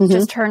dog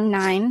just turned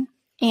 9,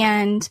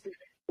 and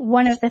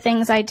one of the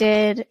things I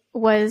did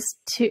was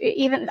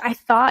I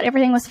thought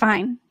everything was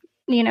fine.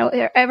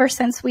 Ever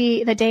since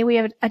the day we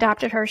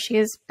adopted her, she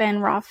has been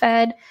raw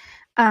fed.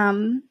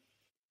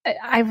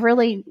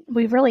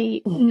 we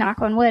really,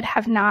 knock on wood,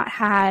 have not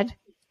had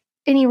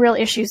any real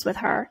issues with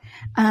her.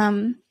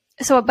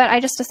 But I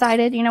just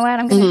decided, you know what,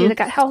 I'm going to do the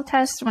gut health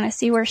test. I want to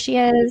see where she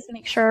is,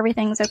 make sure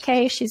everything's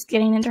okay. She's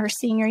getting into her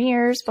senior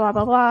years, blah,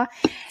 blah, blah.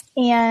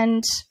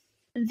 And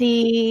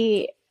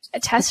the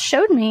test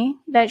showed me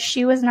that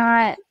she was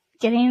not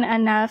getting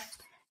enough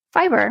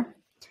fiber.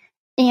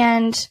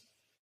 And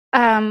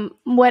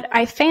what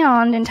I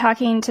found in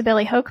talking to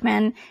Billy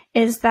Hochman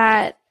is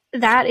that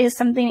is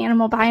something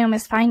Animal Biome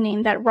is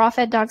finding, that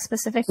raw-fed dogs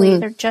specifically,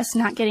 they're just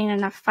not getting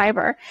enough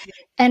fiber.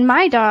 And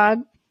my dog,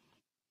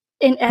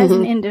 as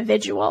an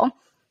individual,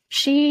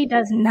 she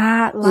does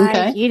not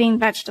like eating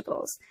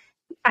vegetables.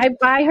 I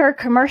buy her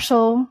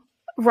commercial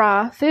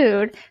raw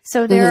food,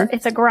 so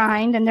it's a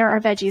grind and there are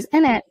veggies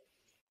in it.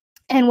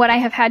 And what I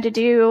have had to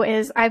do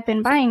is I've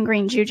been buying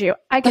green juju.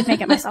 I could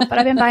make it myself, but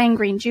I've been buying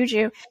green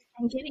juju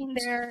and getting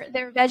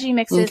their veggie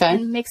mixes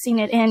and mixing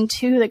it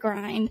into the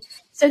grind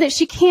so that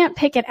she can't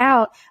pick it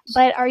out.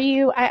 But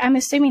I'm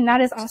assuming that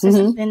is also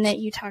something that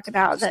you talk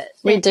about that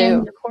we do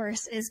in the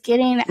course, is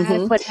getting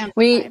adequate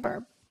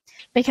fiber.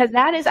 Because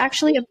that is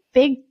actually a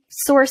big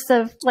source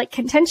of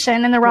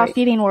contention in the raw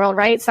feeding world,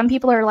 right? Some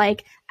people are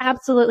like,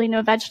 absolutely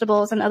no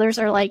vegetables, and others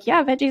are like,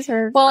 yeah, veggies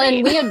are great.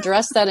 And we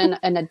address that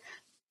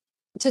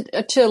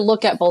to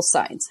look at both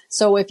sides.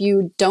 So if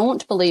you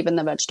don't believe in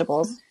the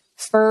vegetables,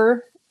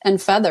 fur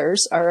and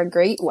feathers are a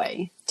great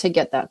way to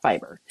get that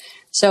fiber.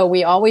 So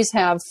we always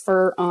have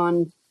fur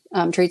on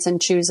Treats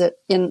and Chews It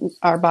in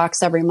our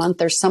box every month.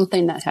 There's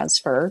something that has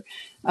fur.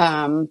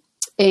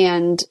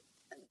 And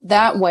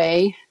that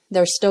way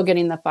they're still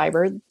getting the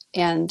fiber.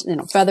 And,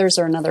 feathers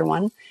are another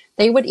one.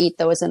 They would eat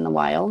those in the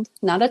wild,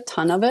 not a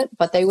ton of it,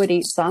 but they would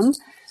eat some.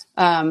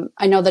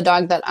 I know the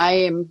dog that I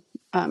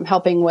am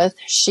helping with,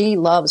 she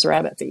loves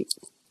rabbit feet,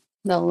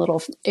 the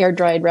little air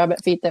dried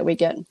rabbit feet that we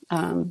get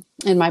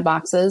in my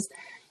boxes,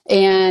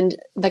 and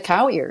the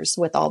cow ears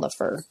with all the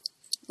fur,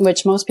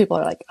 which most people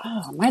are like,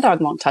 oh, my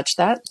dog won't touch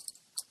that.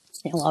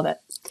 They love it.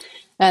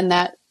 And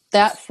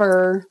that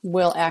fur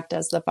will act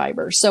as the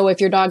fiber. So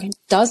if your dog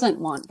doesn't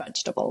want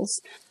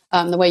vegetables,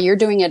 the way you're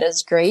doing it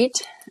is great.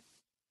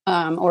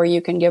 Or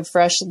you can give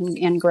fresh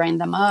and grind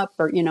them up,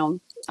 or,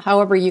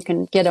 however you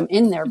can get them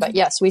in there. But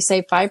yes, we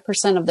say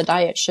 5% of the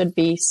diet should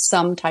be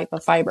some type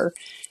of fiber,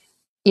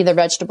 either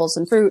vegetables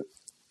and fruit,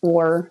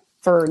 or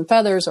fur and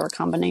feathers, or a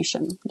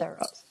combination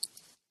thereof.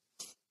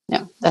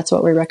 Yeah, that's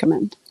what we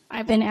recommend.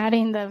 I've been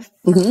adding the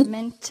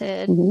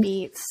fermented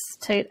beets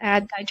to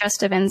add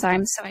digestive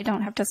enzymes, so I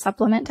don't have to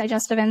supplement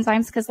digestive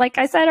enzymes. Because, like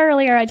I said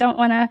earlier, I don't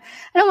want to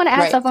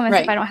add supplements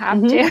if I don't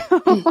have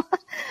to.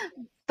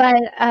 But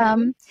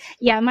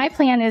my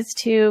plan is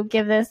to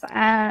give this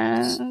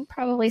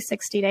probably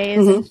 60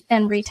 days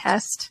and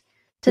retest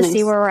to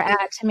see where we're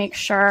at, to make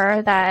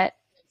sure that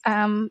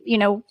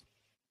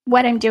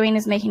what I'm doing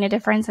is making a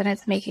difference, and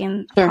it's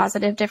making a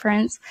positive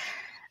difference.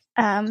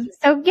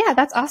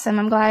 That's awesome.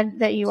 I'm glad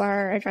that you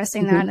are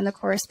addressing that in the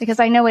course, because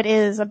I know it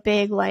is a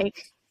big,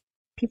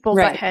 people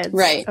butt heads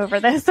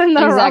over this. And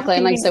exactly.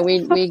 And like I said,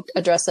 we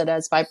address it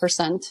as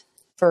 5%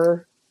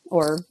 fur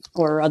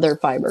or other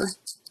fiber.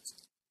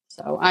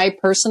 So I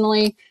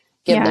personally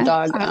give the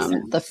dog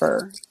the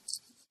fur,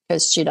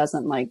 because she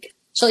doesn't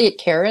she'll eat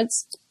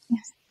carrots,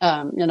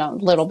 a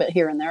little bit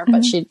here and there,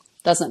 but she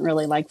doesn't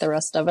really like the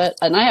rest of it.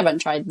 And I haven't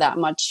tried that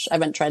much. I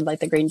haven't tried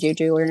the green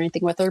juju or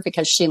anything with her,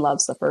 because she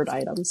loves the furred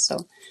items.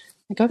 So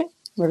okay,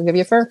 we're gonna give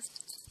you fur.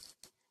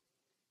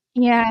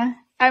 Yeah.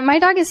 My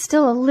dog is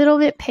still a little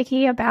bit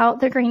picky about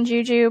the green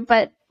juju,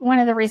 but one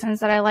of the reasons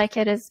that I like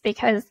it is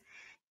because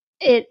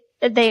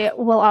they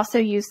will also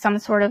use some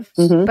sort of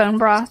bone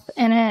broth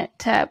in it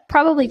to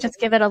probably just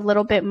give it a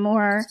little bit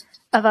more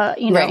of a,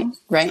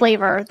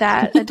 flavor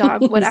that a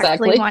dog would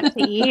actually want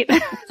to eat.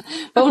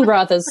 Bone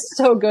broth is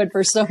so good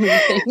for so many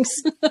things.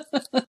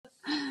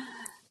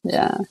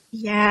 Yeah.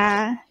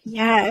 Yeah.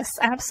 Yes,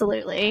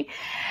 absolutely.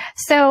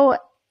 So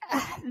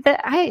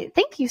I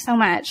thank you so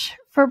much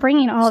for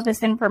bringing all of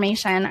this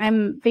information.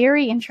 I'm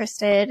very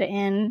interested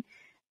in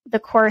the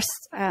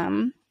course,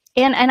 and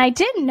I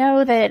didn't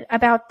know that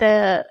about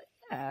the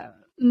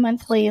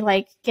monthly,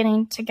 like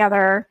getting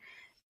together,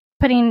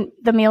 putting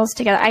the meals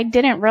together. I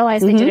didn't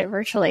realize they did it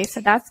virtually,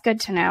 so that's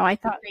good to know. I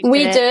thought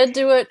we did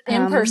do it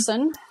in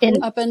person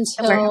up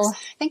until I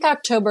think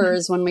October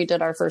is when we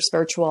did our first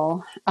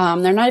virtual.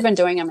 They're not even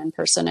doing them in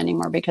person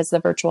anymore because the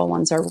virtual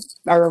ones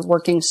are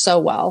working so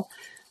well.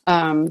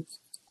 Right.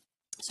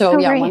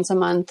 Once a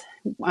month.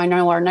 I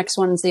know our next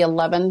one's the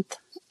 11th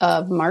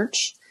of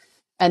March,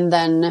 and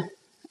then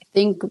I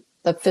think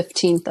the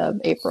 15th of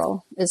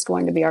April is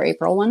going to be our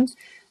April one.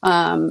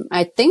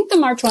 I think the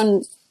March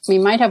one, we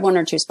might have 1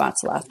 or 2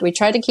 spots left. We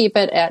try to keep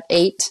it at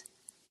 8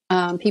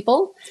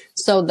 people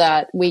so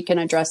that we can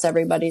address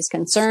everybody's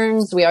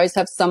concerns. We always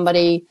have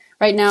somebody.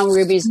 Right now,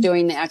 Ruby's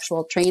doing the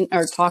actual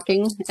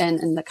talking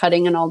and the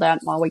cutting and all that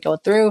while we go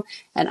through.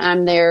 And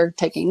I'm there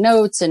taking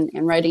notes and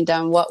writing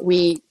down what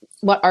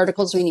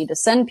articles we need to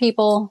send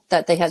people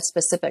that they had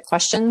specific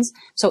questions.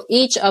 So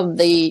each of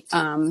the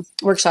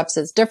workshops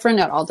is different.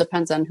 It all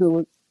depends on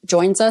who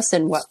joins us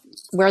and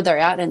where they're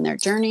at in their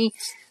journey.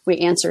 We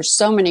answer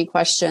so many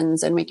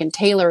questions and we can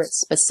tailor it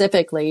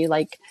specifically.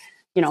 Like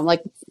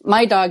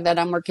my dog that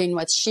I'm working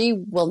with, she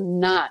will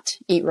not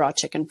eat raw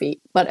chicken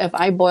feet. But if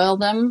I boil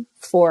them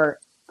for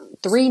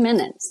 3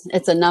 minutes,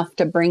 it's enough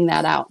to bring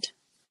that out.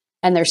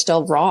 And they're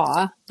still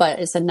raw, but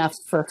it's enough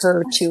for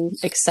her to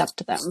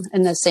accept them.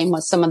 And the same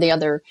with some of the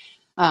other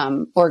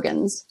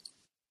organs.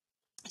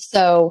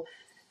 So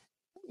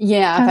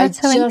yeah,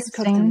 if I just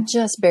cook them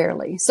just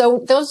barely.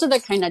 So those are the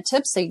kind of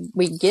tips that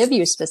we give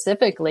you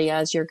specifically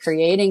as you're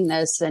creating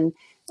this and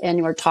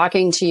we're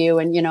talking to you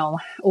and,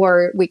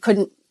 or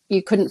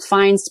you couldn't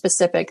find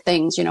specific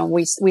things.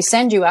 We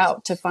send you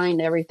out to find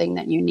everything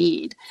that you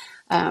need,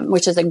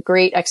 which is a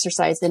great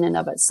exercise in and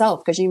of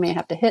itself, because you may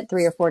have to hit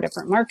 3 or 4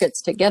 different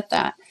markets to get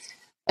that.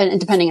 And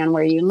depending on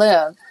where you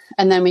live.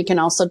 And then we can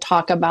also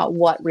talk about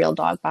what Real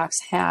Dog Box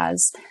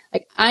has.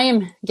 Like I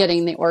am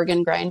getting the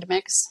organ grind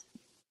mix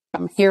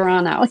from here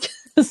on out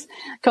because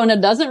Kona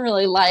doesn't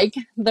really like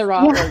the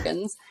raw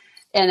organs,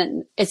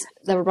 and it's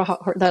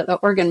the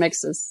organ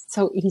mix is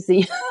so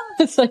easy.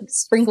 It's like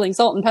sprinkling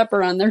salt and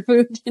pepper on their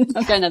food,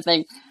 kind of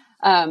thing.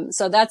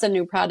 So that's a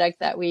new product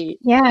that we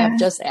have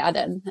just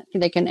added.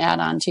 They can add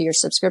on to your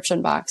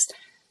subscription box,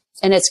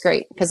 and it's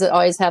great because it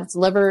always has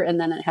liver and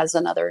then it has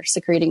another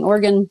secreting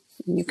organ.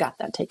 And you've got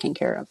that taken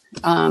care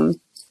of.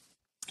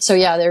 So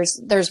yeah,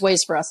 there's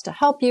ways for us to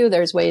help you.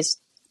 There's ways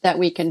that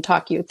we can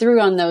talk you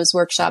through on those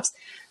workshops.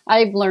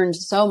 I've learned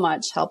so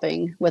much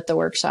helping with the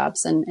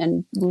workshops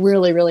and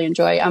really, really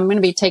enjoy. I'm going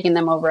to be taking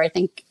them over. I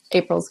think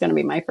April's going to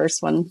be my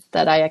first one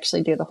that I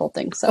actually do the whole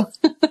thing. So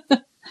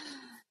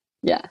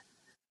yeah.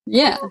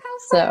 Oh,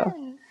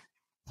 so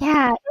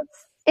yeah,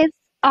 it's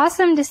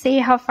awesome to see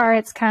how far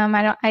it's come.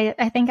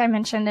 I think I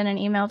mentioned in an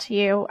email to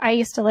you, I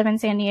used to live in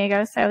San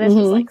Diego. So this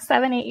was like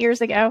 7-8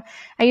 years ago.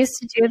 I used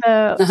to do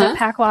the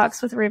pack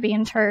walks with Ruby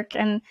and Turk,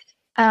 and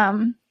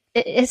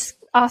it's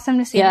awesome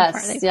to see how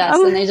far they've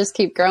come. And they just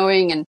keep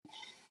growing, and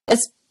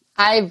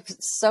I've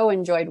so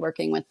enjoyed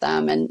working with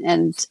them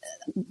and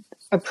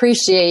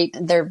appreciate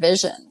their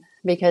vision,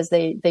 because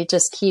they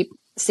just keep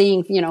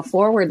seeing,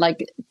 forward,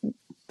 like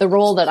the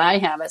role that I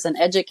have as an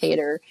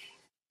educator.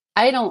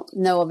 I don't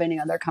know of any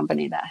other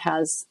company that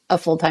has a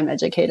full-time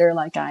educator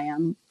like I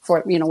am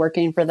for,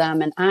 working for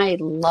them. And I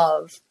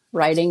love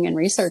writing and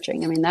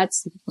researching. I mean,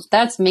 that's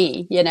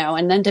me,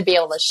 and then to be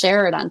able to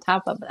share it on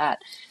top of that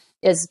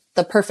is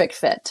the perfect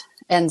fit.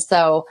 And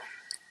so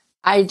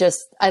I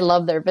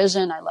love their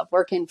vision. I love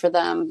working for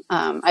them.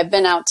 I've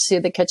been out to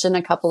the kitchen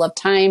a couple of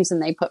times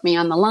and they put me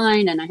on the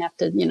line and I have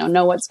to,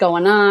 know what's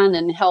going on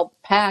and help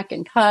pack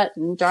and cut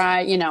and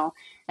dry,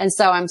 And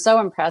so I'm so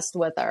impressed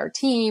with our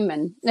team,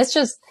 and it's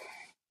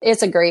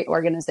a great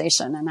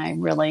organization, and I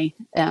really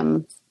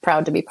am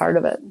proud to be part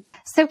of it.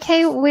 So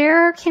Kay,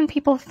 where can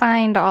people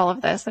find all of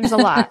this? There's a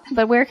lot,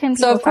 but where can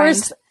people find?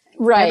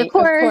 Right. The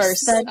course, of course.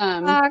 The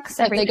box,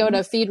 if they go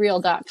to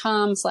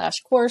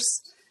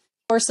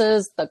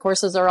feedreal.com/courses, the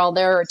courses are all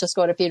there, or just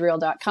go to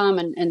feedreal.com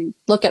and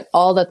look at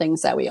all the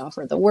things that we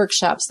offer, the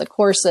workshops, the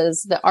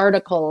courses, the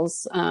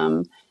articles,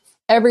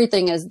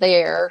 everything is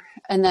there.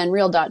 And then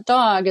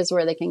real.dog is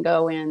where they can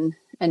go in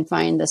and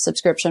find the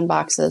subscription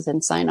boxes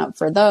and sign up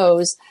for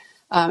those.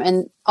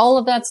 And all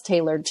of that's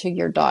tailored to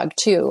your dog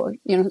too.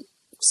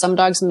 Some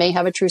dogs may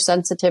have a true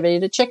sensitivity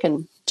to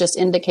chicken. Just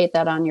indicate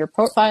that on your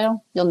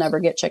profile. You'll never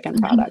get chicken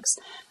products.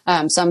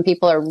 Some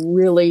people are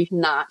really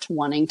not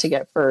wanting to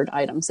get furred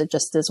items. It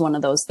just is one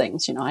of those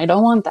things, I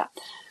don't want that.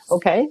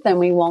 Okay, then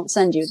we won't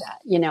send you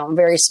that,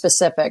 very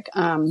specific.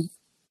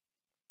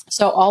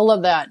 So all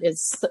of that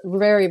is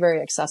very,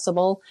 very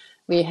accessible.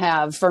 We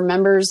have, for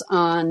members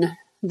on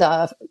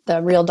the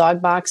Real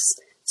Dog Box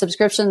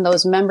subscription,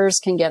 those members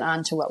can get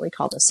onto what we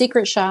call the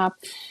secret shop.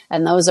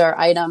 And those are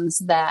items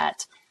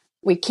that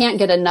we can't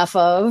get enough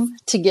of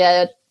to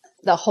get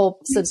the whole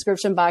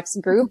subscription box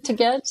group to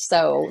get.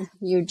 So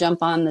you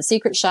jump on the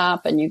secret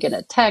shop and you get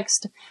a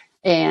text,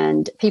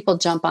 and people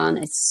jump on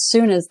as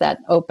soon as that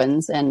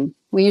opens. And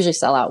we usually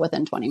sell out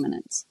within 20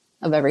 minutes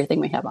of everything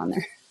we have on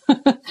there.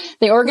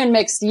 The organ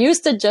mix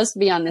used to just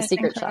be on the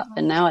secret shop,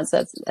 and now it's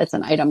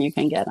an item you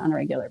can get on a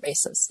regular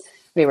basis.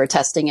 We were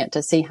testing it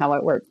to see how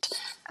it worked.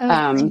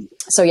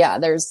 So yeah,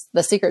 there's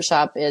the secret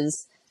shop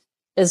is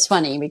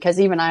funny because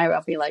even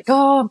I'll be like,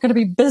 oh, I'm going to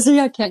be busy.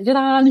 I can't get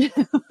on.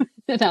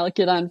 And I'll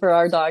get on for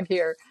our dog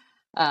here.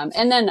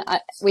 And then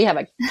we have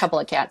a couple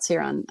of cats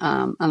here on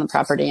the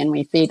property, and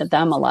we feed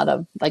them a lot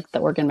of like the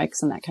organ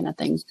mix and that kind of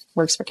thing.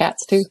 Works for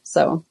cats too.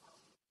 So,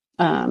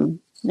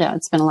 yeah,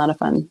 it's been a lot of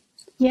fun.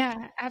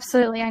 Yeah,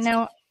 absolutely. I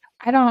know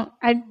I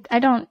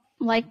don't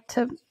like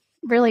to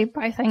really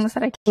buy things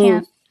that I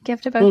can't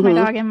give to both my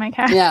dog and my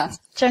cat. Yeah.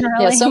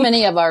 Generally. Yeah. So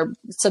many of our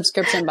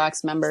subscription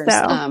box members,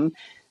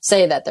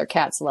 say that their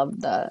cats love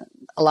a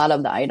lot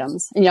of the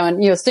items,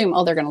 and you assume,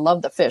 oh, they're going to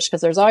love the fish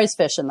because there's always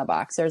fish in the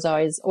box. There's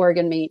always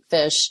organ meat,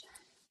 fish,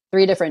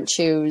 3 different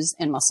chews,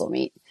 and muscle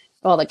meat.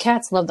 Well, the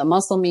cats love the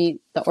muscle meat,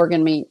 the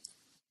organ meat,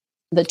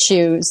 the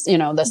chews,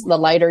 the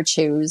lighter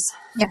chews.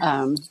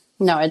 Yeah.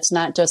 No, it's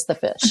not just the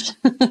fish.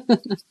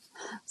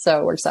 So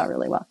it works out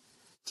really well.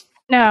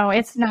 No,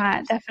 it's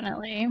not.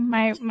 Definitely.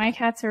 My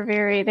cats are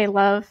they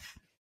love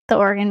the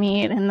organ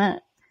meat and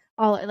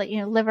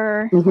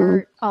liver,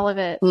 heart, all of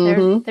it.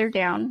 They're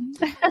down.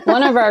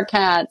 One of our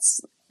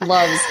cats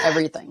loves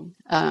everything.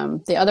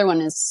 The other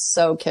one is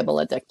so kibble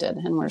addicted,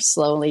 and we're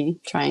slowly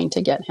trying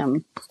to get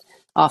him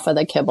off of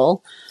the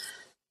kibble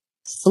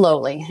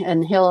slowly.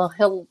 And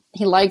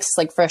he likes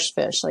like fresh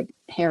fish, like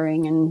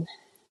herring and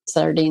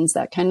sardines,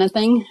 that kind of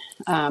thing.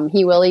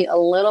 He will eat a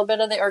little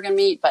bit of the organ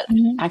meat, but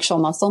actual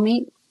muscle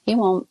meat, he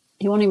won't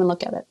even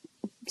look at it.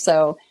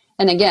 So,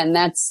 and again,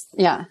 that's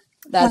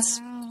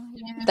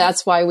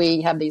why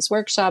we have these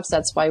workshops.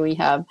 That's why we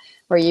have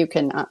where you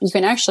can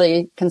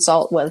actually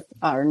consult with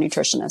our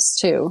nutritionist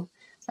too,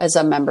 as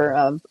a member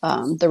of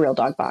the Real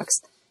Dog Box.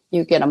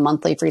 You get a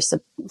monthly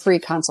free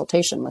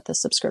consultation with the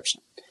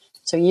subscription,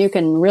 so you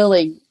can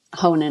really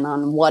hone in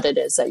on what it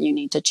is that you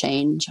need to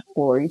change,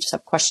 or you just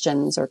have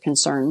questions or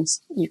concerns.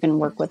 You can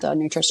work with a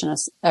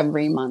nutritionist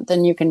every month,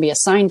 and you can be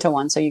assigned to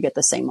one, so you get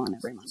the same one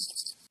every month.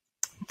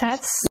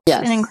 That's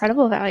an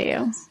incredible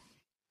value.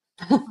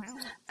 Wow.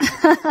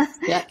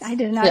 Yes. I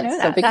did not know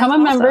that. So become a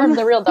member of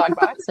the Real Dog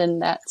Box,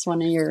 and that's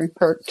one of your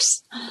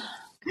perks.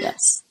 Yes.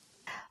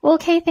 Well,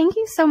 Kay, thank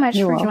you so much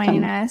for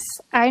joining us.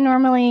 I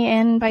normally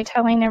end by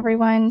telling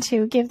everyone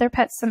to give their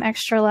pets some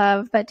extra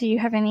love, but do you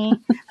have any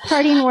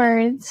parting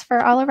words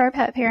for all of our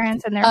pet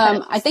parents and their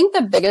pets? I think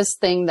the biggest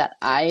thing that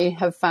I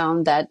have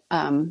found that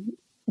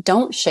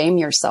don't shame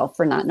yourself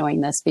for not knowing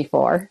this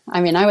before.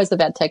 I mean, I was a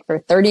vet tech for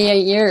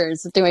 38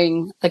 years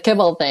doing the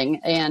kibble thing,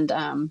 and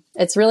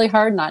it's really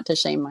hard not to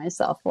shame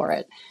myself for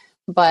it.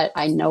 But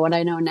I know what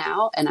I know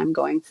now, and I'm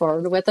going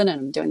forward with it, and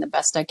I'm doing the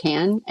best I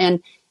can.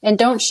 And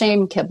don't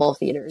shame kibble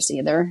feeders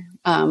either.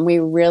 We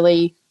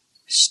really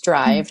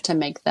strive to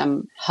make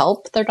them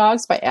help their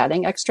dogs by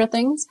adding extra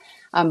things.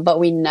 But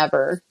we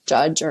never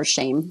judge or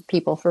shame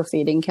people for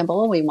feeding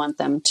kibble. We want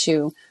them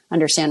to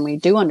understand we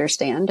do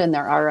understand, and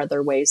there are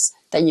other ways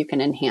that you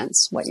can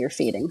enhance what you're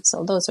feeding.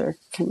 So those are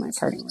kind of my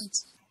parting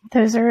words.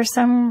 Those are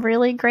some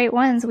really great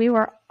ones. We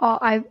were all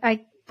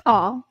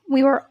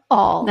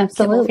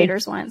kibble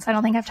feeders once. I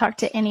don't think I've talked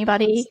to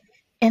anybody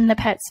in the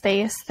pet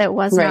space that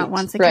was not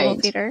once a kibble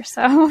feeder.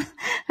 So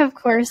of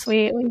course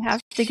we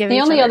have to give each other the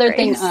only other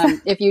grace.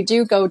 Thing, if you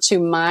do go to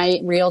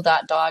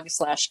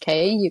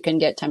myreal.dog/K, you can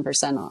get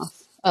 10% off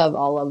of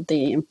all of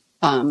the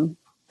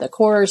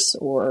course,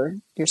 or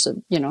your,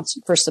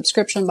 for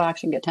subscription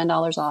box, you can get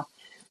 $10 off.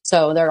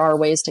 So there are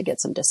ways to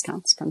get some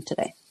discounts from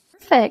today.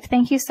 Perfect.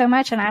 Thank you so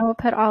much. And I will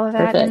put all of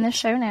that in the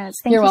show notes.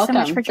 Thank you so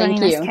much for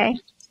joining us, Kay.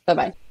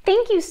 Bye-bye.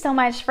 Thank you so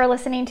much for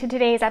listening to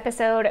today's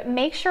episode.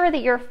 Make sure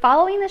that you're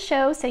following the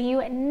show so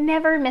you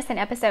never miss an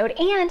episode.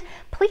 And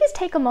please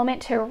take a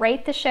moment to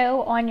rate the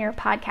show on your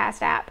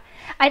podcast app.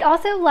 I'd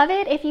also love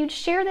it if you'd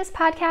share this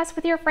podcast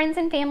with your friends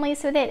and family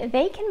so that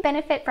they can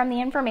benefit from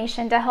the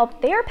information to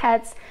help their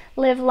pets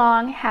live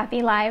long,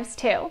 happy lives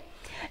too.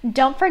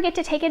 Don't forget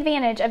to take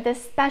advantage of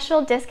this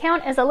special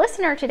discount as a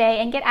listener today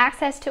and get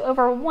access to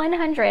over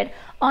 100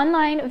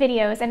 online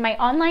videos and my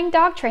online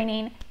dog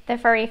training, The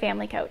Furry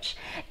Family Coach.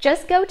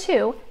 Just go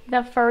to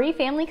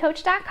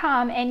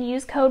thefurryfamilycoach.com and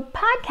use code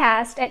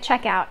PODCAST at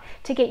checkout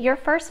to get your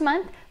first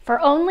month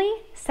for only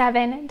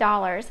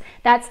 $7.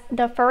 That's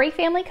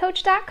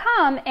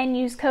thefurryfamilycoach.com and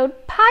use code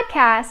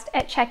PODCAST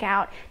at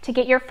checkout to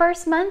get your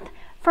first month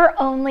for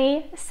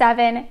only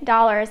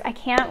 $7. I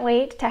can't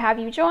wait to have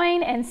you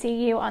join and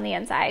see you on the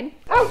inside.